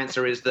better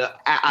answer is that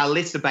our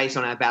lists are based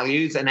on our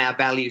values, and our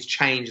values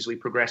change as we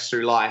progress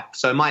through life.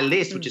 So my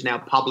list, which is now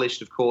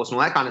published, of course, and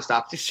all that kind of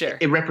stuff, sure,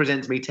 it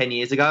represents me 10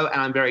 years ago, and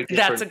I'm very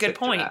different. That's a good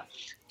point.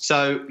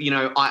 So,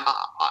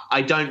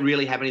 I don't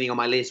really have anything on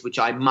my list which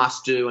I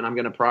must do and I'm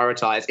going to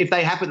prioritize. If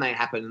they happen,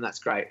 and that's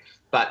great.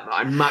 But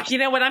I'm much... You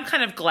know what? I'm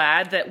kind of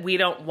glad that we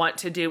don't want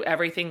to do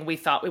everything we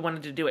thought we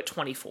wanted to do at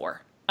 24.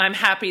 I'm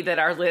happy that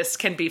our list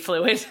can be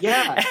fluid.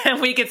 Yeah.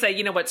 And we could say,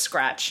 you know what,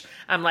 scratch.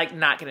 I'm like,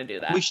 not going to do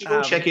that. We should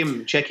all check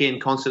in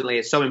constantly.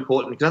 It's so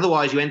important, because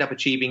otherwise you end up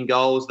achieving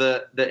goals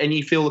and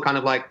you feel kind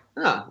of like,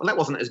 well, that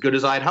wasn't as good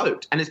as I'd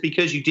hoped. And it's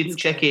because you didn't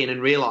check in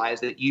and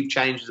realize that you've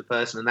changed as a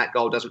person and that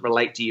goal doesn't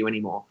relate to you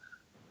anymore.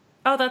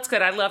 Oh, that's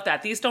good. I love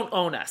that. These don't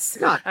own us.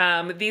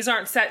 No. These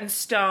aren't set in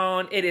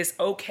stone. It is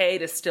okay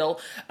to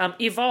still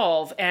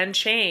evolve and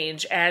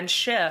change and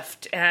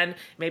shift. And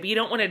maybe you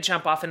don't want to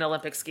jump off an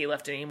Olympic ski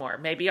lift anymore.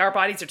 Maybe our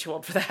bodies are too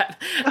old for that.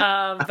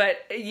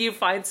 But you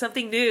find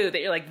something new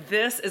that you're like,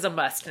 this is a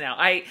must now.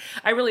 I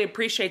really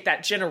appreciate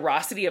that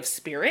generosity of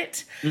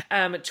spirit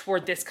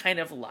toward this kind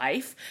of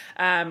life.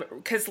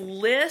 Because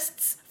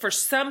lists, for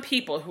some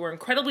people who are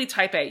incredibly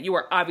type A, you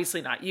are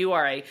obviously not. You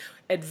are a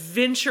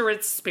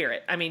adventurous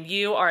spirit. I mean,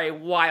 you are a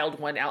wild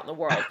one out in the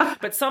world.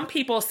 But some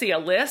people see a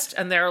list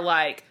and they're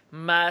like,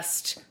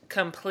 must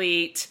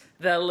complete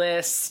the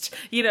list.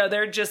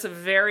 They're just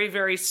very,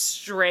 very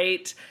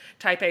straight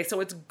type A. So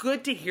it's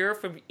good to hear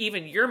from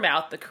even your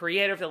mouth, the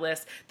creator of the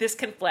list, this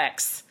can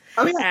flex.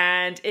 Oh, yeah.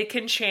 And it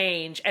can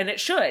change, and it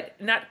should.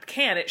 Not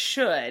can, it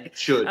should.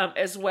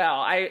 As well.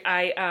 I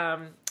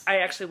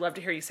actually love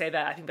to hear you say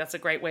that. I think that's a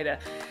great way to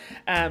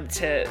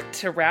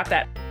wrap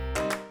that.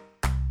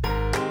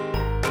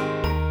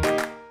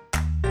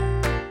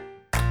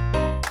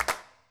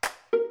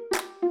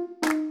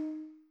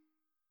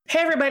 Hey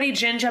everybody,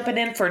 Jen jumping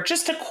in for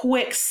just a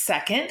quick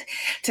second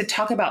to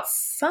talk about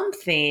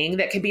something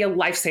that could be a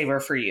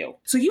lifesaver for you.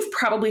 So you've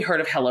probably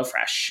heard of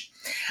HelloFresh.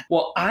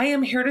 Well, I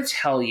am here to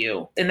tell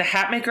you, in the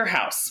Hatmaker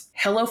house,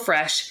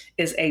 HelloFresh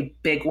is a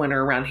big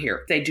winner around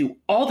here. They do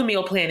all the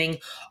meal planning,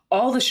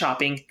 all the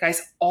shopping,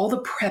 guys, all the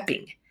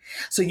prepping.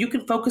 So you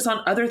can focus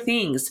on other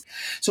things.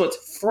 So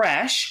it's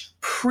fresh,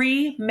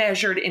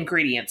 pre-measured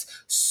ingredients,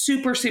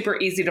 super, super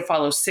easy to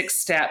follow,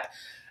 6-step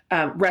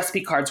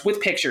recipe cards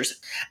with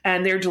pictures,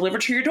 and they're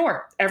delivered to your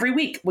door every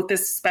week with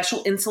this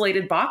special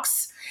insulated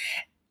box.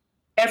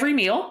 Every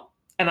meal,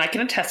 and I can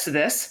attest to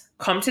this,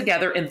 come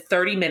together in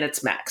 30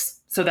 minutes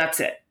max. So that's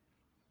it.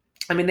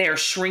 I mean, they are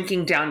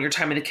shrinking down your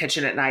time in the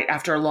kitchen at night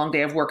after a long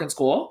day of work and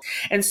school.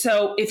 And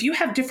so if you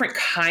have different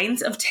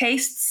kinds of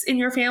tastes in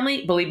your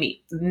family, believe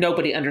me,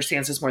 nobody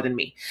understands this more than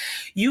me.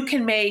 You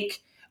can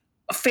make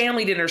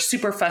family dinner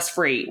super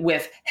fuss-free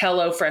with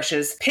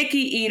HelloFresh's picky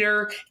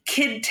eater,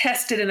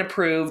 kid-tested and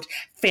approved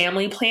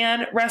family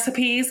plan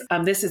recipes.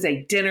 This is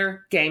a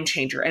dinner game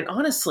changer. And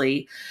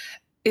honestly,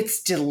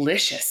 it's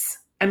delicious.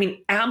 I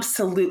mean,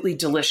 absolutely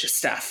delicious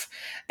stuff.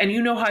 And you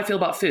know how I feel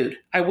about food.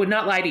 I would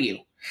not lie to you.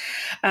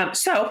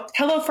 So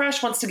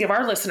HelloFresh wants to give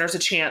our listeners a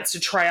chance to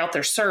try out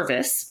their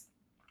service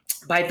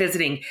by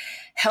visiting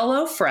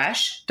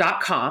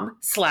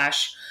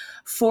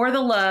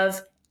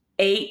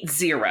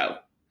hellofresh.com/forthelove80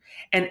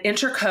 and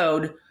enter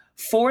code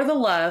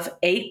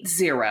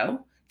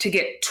FORTHELOVE80 to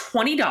get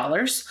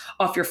 $20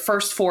 off your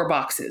first 4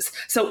 boxes.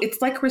 So it's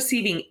like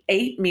receiving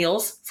 8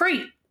 meals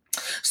free.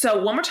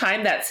 So one more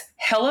time, that's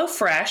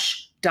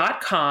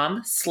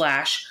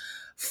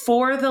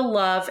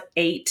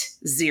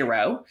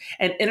hellofresh.com/forthelove80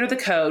 and enter the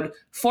code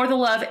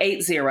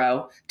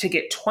FORTHELOVE80 to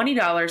get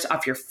 $20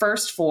 off your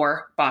first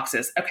 4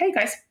 boxes. Okay,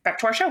 guys, back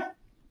to our show.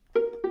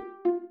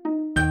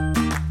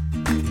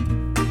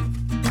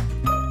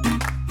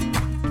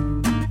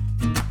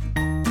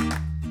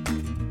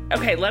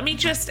 Okay, let me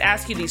just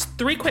ask you these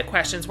 3 quick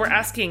questions. We're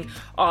asking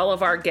all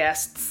of our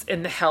guests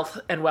in the health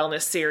and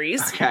wellness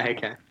series.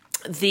 Okay.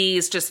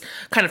 These just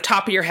kind of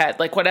top of your head,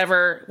 like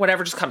whatever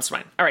just comes to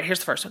mind. All right, here's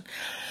the first one.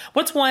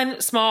 What's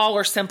one small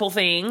or simple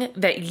thing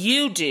that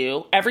you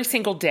do every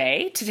single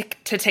day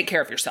to take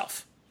care of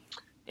yourself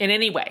in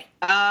any way?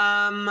 That's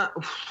a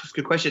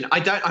good question.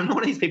 I'm not one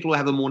of these people who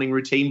have a morning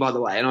routine, by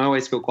the way, and I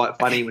always feel quite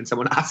funny when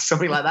someone asks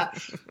something like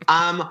that.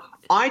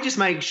 I just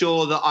make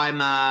sure that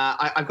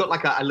I've got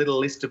like a little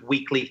list of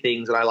weekly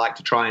things that I like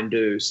to try and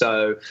do.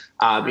 So,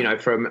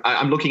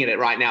 I'm looking at it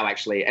right now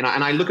actually, and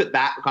I look at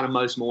that kind of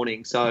most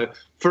mornings. So,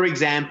 for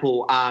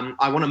example,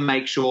 I want to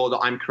make sure that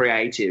I'm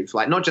creative,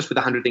 like not just with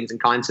 100 Things in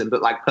Kindson,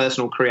 but like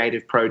personal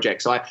creative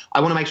projects. So I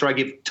want to make sure I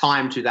give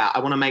time to that. I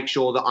want to make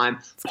sure that I'm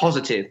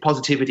positive.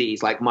 Positivity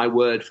is like my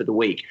word for the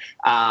week.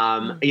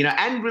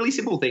 And really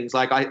simple things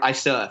like I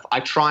surf.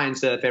 I try and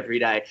surf every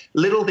day.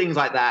 Little things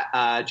like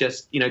that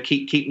just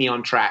keep me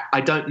on track.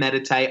 I don't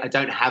meditate. I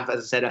don't have,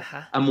 as I said,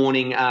 a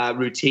morning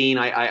routine.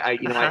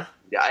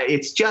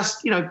 It's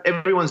just,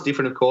 everyone's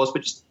different, of course,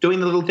 but just doing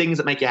the little things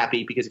that make you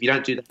happy, because if you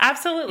don't do that,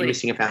 absolutely, you're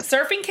missing a fan.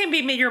 Surfing can be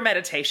your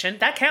meditation.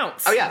 That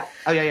counts. Oh,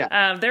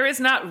 yeah. There is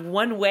not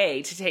one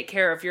way to take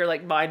care of your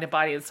like mind and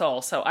body and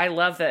soul. So I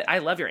love that. I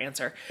love your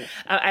answer.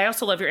 I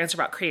also love your answer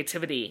about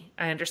creativity.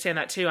 I understand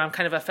that too. I'm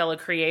kind of a fellow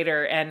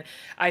creator, and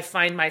I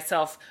find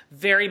myself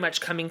very much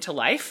coming to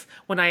life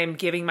when I am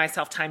giving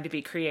myself time to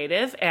be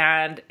creative,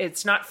 and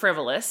it's not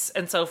frivolous.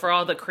 And so for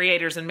all the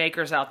creators and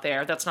makers out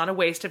there, that's not a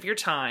waste of your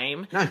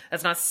time. No.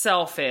 That's not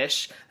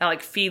selfish. That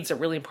like feeds a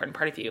really important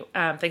part of you.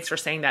 Thanks for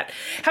saying that.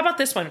 How about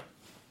this one?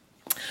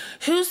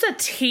 Who's a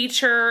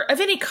teacher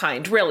of any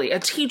kind, really, a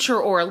teacher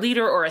or a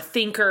leader or a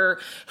thinker,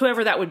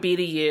 whoever that would be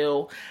to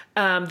you,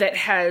 that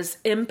has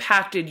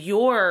impacted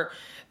your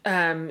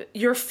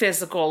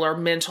physical or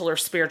mental or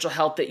spiritual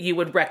health that you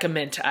would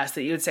recommend to us,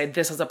 that you would say,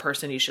 this is a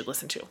person you should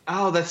listen to?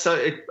 Oh, that's so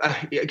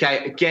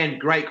okay. Again,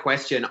 great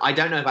question. I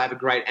don't know if I have a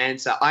great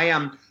answer.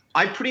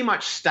 I pretty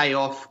much stay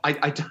off.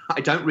 I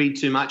don't read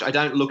too much. I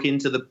don't look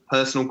into the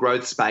personal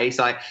growth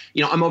space. I'm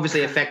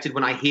obviously affected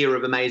when I hear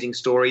of amazing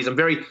stories. I'm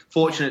very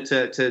fortunate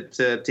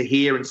to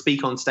hear and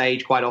speak on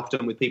stage quite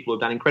often with people who've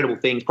done incredible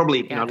things.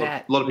 Probably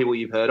a lot of people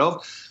you've heard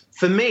of.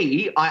 For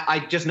me,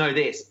 I just know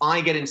this.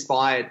 I get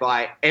inspired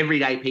by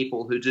everyday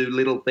people who do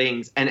little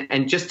things.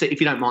 And just to,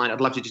 if you don't mind, I'd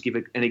love to just give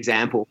an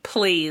example.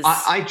 Please.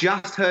 I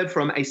just heard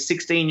from a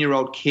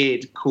 16-year-old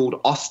kid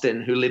called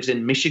Austin who lives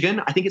in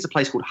Michigan. I think it's a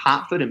place called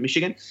Hartford in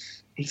Michigan.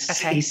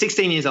 He's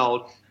 16 years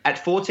old. At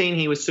 14,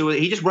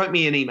 he just wrote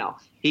me an email.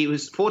 He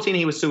was 14,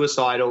 he was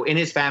suicidal. In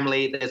his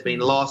family, there's been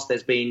loss,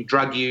 there's been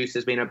drug use,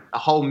 there's been a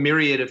whole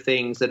myriad of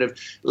things that have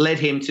led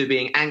him to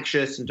being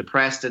anxious and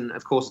depressed, and,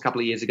 of course, a couple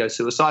of years ago,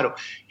 suicidal.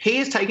 He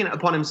has taken it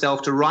upon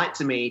himself to write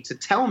to me to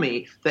tell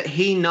me that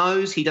he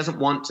knows he doesn't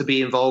want to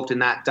be involved in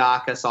that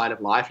darker side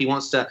of life. He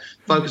wants to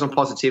focus on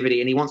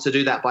positivity, and he wants to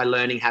do that by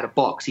learning how to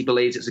box. He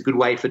believes it's a good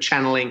way for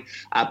channeling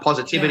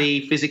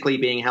positivity, physically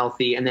being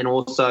healthy, and then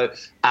also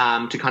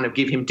to kind of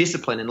give him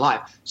discipline in life.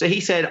 So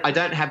he said, I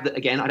don't have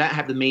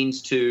the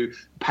means to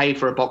pay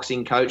for a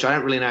boxing coach. I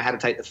don't really know how to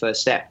take the first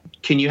step.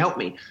 Can you help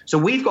me? So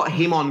we've got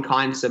him on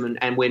Kindson,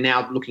 and we're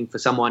now looking for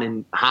someone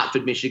in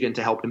Hartford, Michigan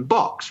to help him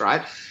box,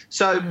 right?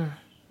 So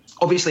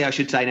obviously I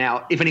should say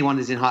now, if anyone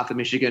is in Hartford,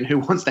 Michigan who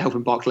wants to help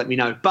him box, let me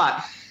know.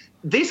 But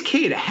this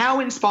kid, how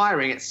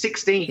inspiring at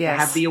 16 to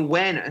have the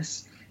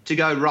awareness to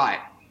go, right,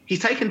 he's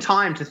taken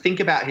time to think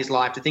about his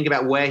life, to think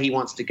about where he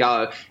wants to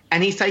go.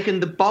 And he's taken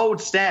the bold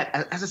step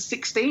as a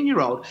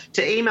 16-year-old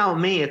to email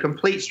me, a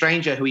complete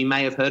stranger who he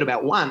may have heard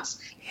about once,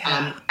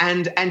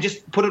 and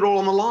just put it all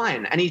on the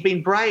line. And he's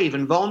been brave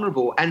and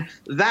vulnerable. And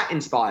that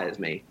inspires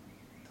me.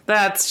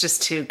 That's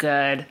just too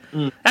good.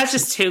 That's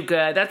just too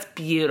good. That's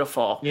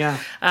beautiful. Yeah.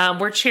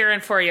 We're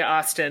cheering for you,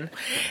 Austin.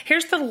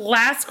 Here's the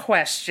last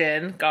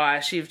question.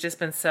 Gosh, you've just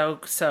been so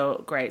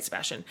great,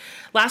 Sebastian.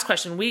 Last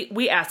question.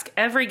 We ask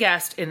every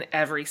guest in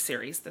every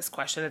series this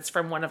question. It's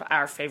from one of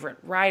our favorite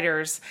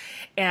writers.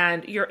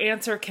 And your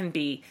answer can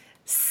be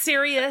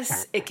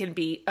serious. It can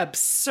be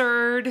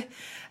absurd.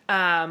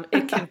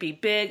 It can be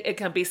big. It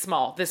can be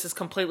small. This is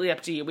completely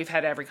up to you. We've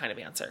had every kind of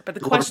answer. But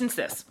the question's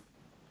this.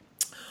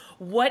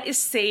 What is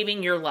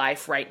saving your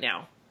life right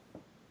now?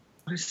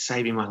 What is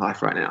saving my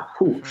life right now?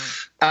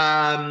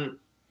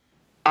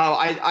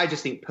 I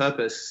just think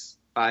purpose.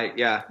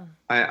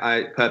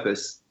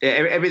 Purpose.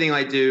 Everything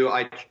I do,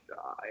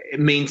 it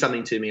means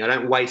something to me. I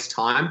don't waste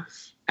time,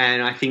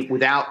 and I think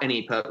without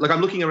any purpose. Like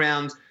I'm looking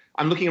around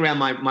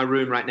my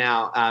room right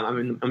now.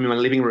 I'm in my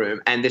living room,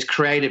 and this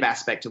creative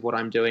aspect of what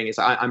I'm doing is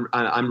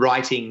I'm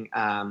writing.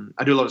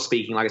 I do a lot of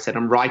speaking. Like I said,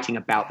 I'm writing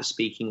about the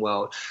speaking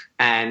world,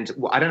 And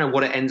I don't know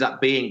what it ends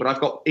up being, but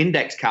I've got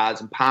index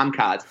cards and palm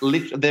cards.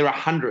 There are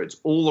hundreds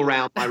all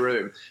around my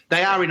room.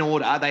 They are in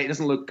order. It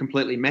doesn't look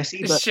completely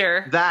messy. But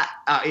sure.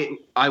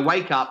 I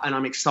wake up and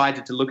I'm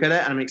excited to look at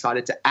it, and I'm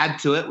excited to add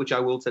to it, which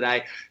I will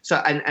today. So,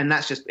 and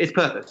that's just, it's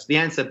purpose. The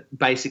answer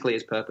basically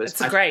is purpose.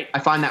 It's great. I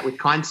find that with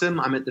Kindsome,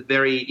 I'm at the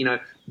very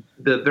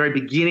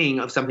beginning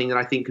of something that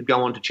I think could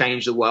go on to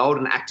change the world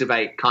and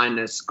activate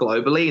kindness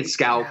globally and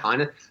scale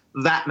kindness.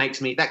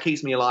 That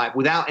keeps me alive.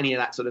 Without any of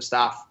that sort of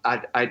stuff,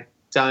 I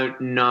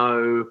don't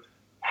know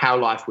how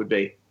life would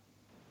be.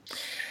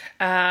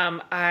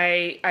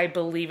 I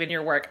believe in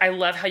your work. I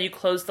love how you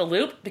closed the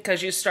loop,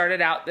 because you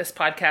started out this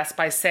podcast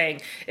by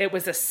saying it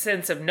was a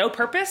sense of no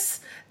purpose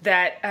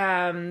that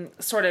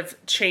sort of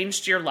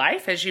changed your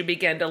life as you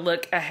began to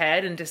look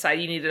ahead and decide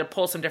you needed to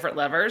pull some different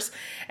levers.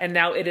 And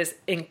now it is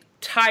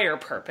entire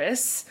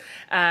purpose,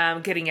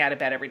 getting out of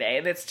bed every day.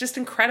 And it's just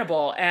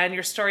incredible. And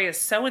your story is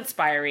so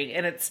inspiring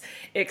and it's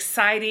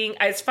exciting.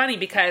 It's funny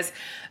because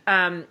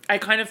I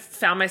kind of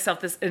found myself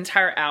this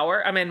entire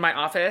hour, I'm in my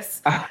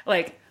office,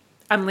 like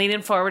I'm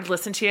leaning forward,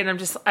 listening to you,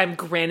 and I'm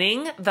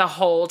grinning the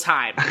whole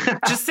time.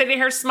 Just sitting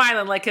here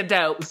smiling like a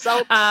dope.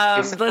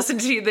 Listen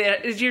to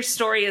you. Your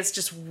story is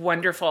just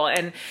wonderful,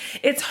 and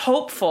it's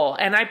hopeful.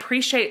 And I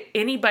appreciate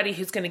anybody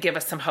who's going to give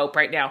us some hope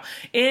right now.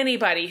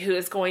 Anybody who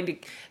is going to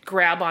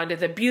grab onto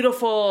the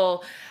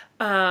beautiful,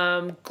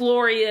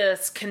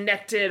 glorious,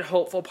 connected,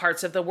 hopeful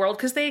parts of the world,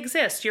 because they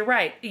exist. You're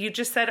right. You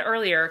just said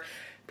earlier,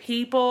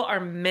 people are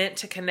meant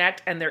to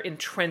connect and they're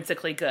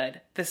intrinsically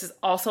good. This is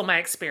also my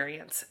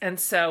experience. And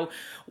so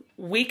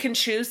we can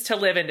choose to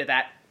live into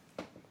that.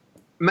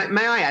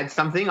 May I add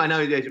something? I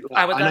know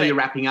you're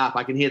wrapping up.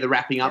 I can hear the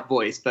wrapping up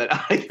voice, but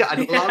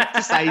I'd love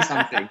to say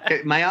something.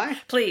 May I?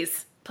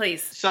 Please.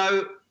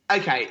 So,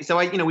 okay. So,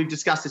 we've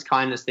discussed this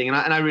kindness thing, and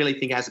I really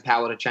think it has the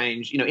power to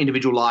change,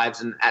 individual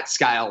lives and at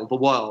scale, the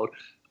world.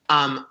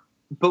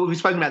 But we've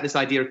spoken about this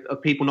idea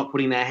of people not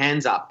putting their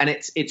hands up, and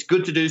it's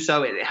good to do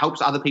so. It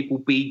helps other people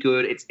be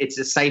good. It's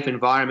a safe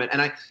environment.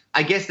 And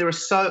I guess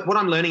what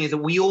I'm learning is that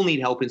we all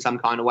need help in some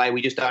kind of way.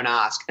 We just don't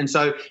ask. And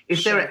so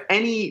if there are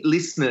any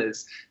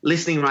listeners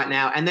listening right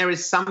now, and there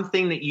is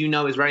something that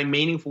is very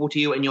meaningful to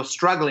you and you're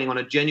struggling on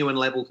a genuine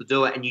level to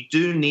do it, and you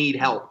do need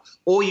help,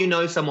 or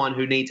someone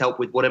who needs help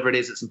with whatever it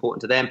is that's important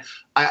to them,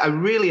 I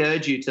really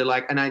urge you to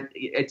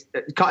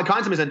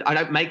Kindsome is I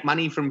don't make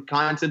money from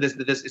Kindsome.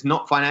 This is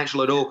not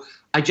financial at all.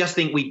 I just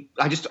think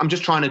I'm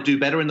just trying to do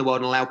better in the world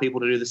and allow people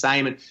to do the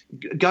same, and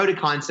go to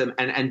Kindsome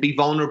and be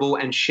vulnerable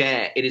and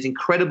share. It is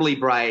incredibly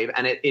brave,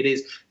 and it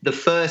is the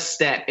first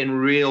step in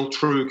real,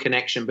 true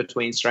connection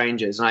between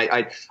strangers. And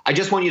I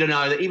just want you to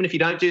know that even if you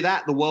don't do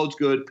that, the world's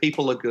good,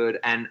 people are good,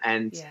 and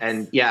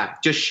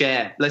just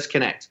share. Let's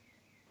connect.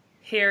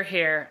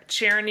 Here,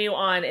 cheering you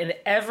on in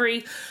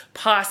every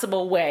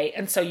possible way.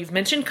 And so you've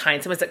mentioned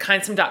Kindsome. Is it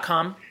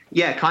kindsome.com?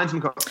 Yeah,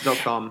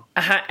 kindsome.com.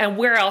 And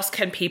where else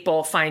can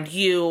people find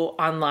you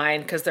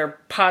online? Because they're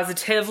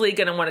positively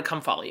going to want to come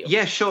follow you.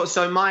 Yeah, sure.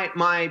 So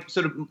my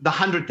sort of the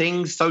 100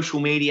 Things social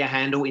media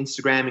handle,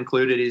 Instagram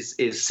included, is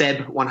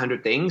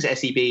Seb100 Things,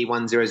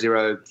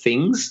 SEB100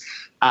 Things.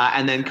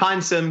 And then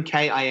Kindsome,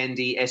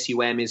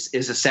 KINDSUM,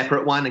 is a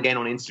separate one, again,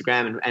 on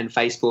Instagram and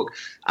Facebook.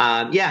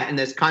 And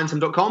there's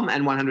kindsome.com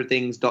and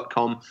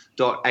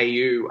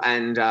 100things.com.au.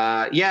 And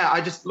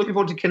I just looking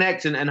forward to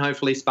connect and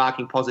hopefully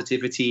sparking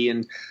positivity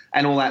and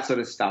all that sort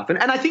of stuff. And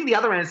I think the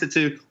other answer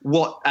to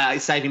what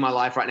is saving my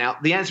life right now,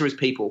 the answer is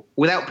people.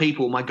 Without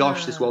people, my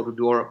gosh, this world would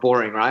be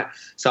boring, right?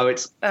 So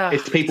it's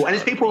people. And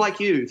it's people like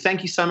you.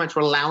 Thank you so much for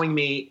allowing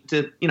me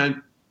to,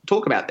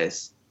 talk about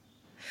this.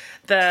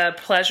 The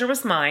pleasure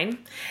was mine,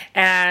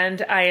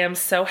 and I am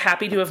so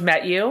happy to have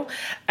met you,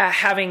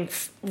 having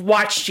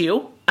watched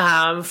you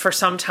for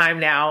some time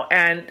now,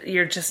 and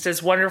you're just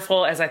as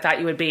wonderful as I thought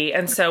you would be.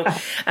 And so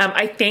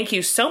I thank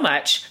you so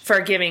much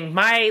for giving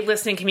my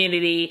listening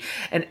community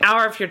an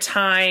hour of your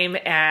time,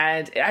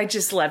 and I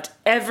just loved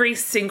every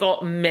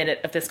single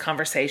minute of this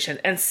conversation.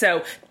 And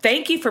so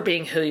thank you for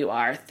being who you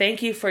are.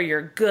 Thank you for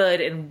your good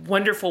and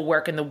wonderful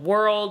work in the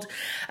world.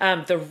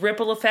 The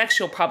ripple effects,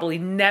 you'll probably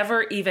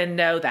never even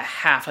know the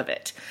half of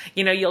it.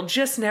 You'll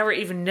just never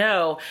even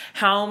know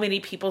how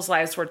many people's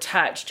lives were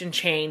touched and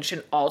changed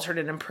and altered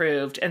and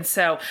improved. And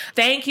so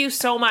thank you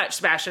so much,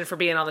 Sebastian, for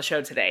being on the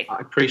show today. I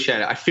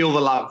appreciate it. I feel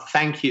the love.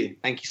 Thank you.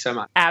 Thank you so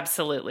much.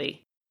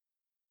 Absolutely.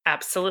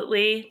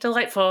 Absolutely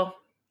delightful.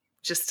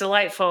 Just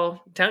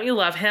delightful. Don't you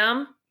love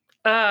him?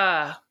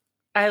 I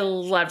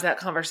loved that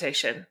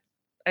conversation.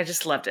 I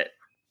just loved it.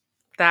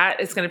 That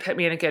is going to put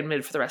me in a good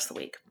mood for the rest of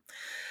the week.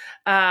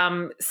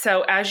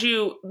 So as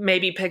you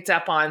maybe picked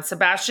up on,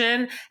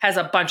 Sebastian has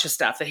a bunch of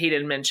stuff that he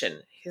didn't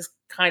mention.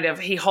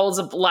 He holds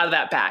a lot of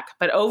that back.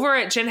 But over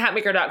at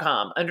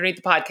jenhatmaker.com, underneath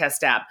the podcast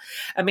tab,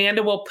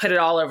 Amanda will put it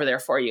all over there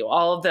for you.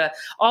 All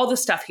the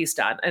stuff he's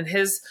done and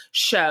his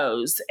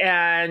shows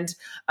and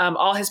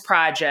all his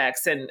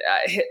projects and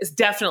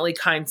definitely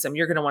Kindsome.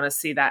 You're going to want to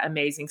see that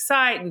amazing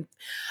site and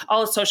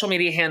all his social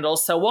media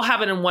handles. So we'll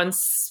have it in one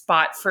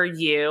spot for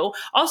you.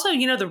 Also,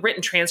 the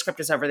written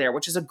transcript is over there,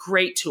 which is a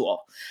great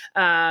tool.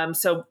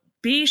 So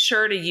be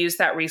sure to use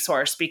that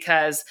resource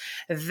because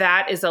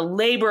that is a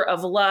labor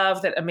of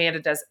love that Amanda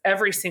does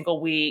every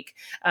single week.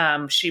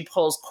 She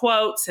pulls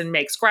quotes and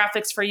makes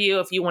graphics for you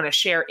if you want to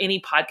share any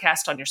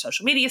podcast on your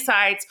social media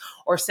sites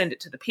or send it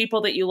to the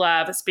people that you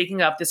love.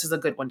 Speaking of, this is a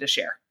good one to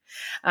share.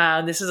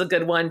 This is a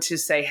good one to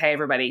say, hey,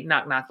 everybody,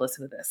 knock, knock,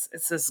 listen to this.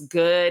 It's this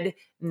good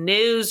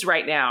news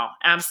right now.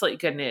 Absolutely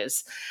good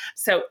news.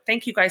 So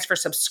thank you guys for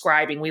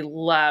subscribing. We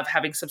love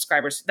having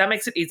subscribers. That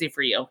makes it easy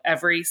for you.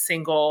 Every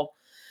single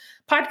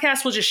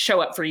podcast will just show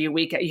up for you.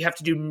 You have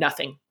to do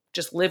nothing.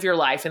 Just live your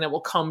life and it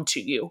will come to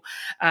you.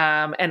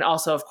 And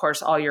also, of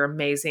course, all your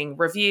amazing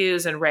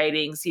reviews and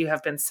ratings. You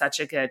have been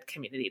such a good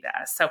community to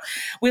us. So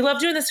we love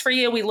doing this for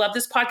you. We love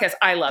this podcast.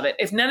 I love it.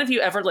 If none of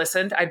you ever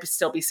listened, I'd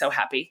still be so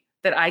happy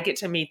that I get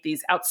to meet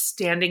these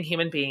outstanding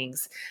human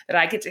beings, that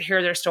I get to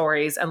hear their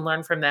stories and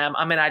learn from them.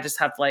 I mean, I just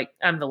have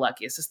I'm the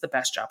luckiest. It's the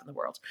best job in the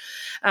world.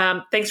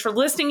 Thanks for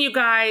listening, you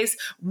guys.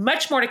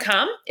 Much more to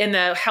come in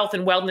the health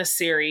and wellness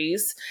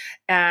series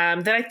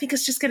that I think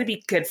is just going to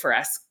be good for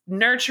us.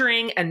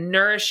 Nurturing and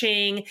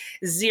nourishing,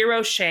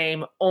 zero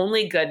shame,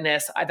 only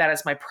goodness. That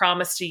is my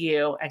promise to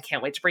you. I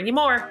can't wait to bring you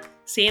more.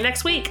 See you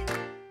next week.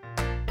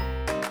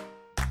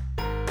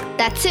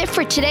 That's it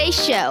for today's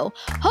show.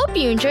 Hope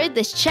you enjoyed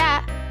this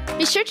chat.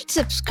 Be sure to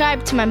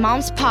subscribe to my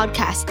mom's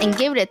podcast and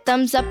give it a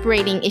thumbs up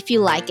rating if you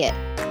like it.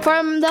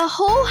 From the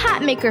whole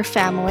Hatmaker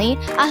family,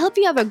 I hope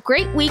you have a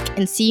great week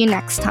and see you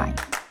next time.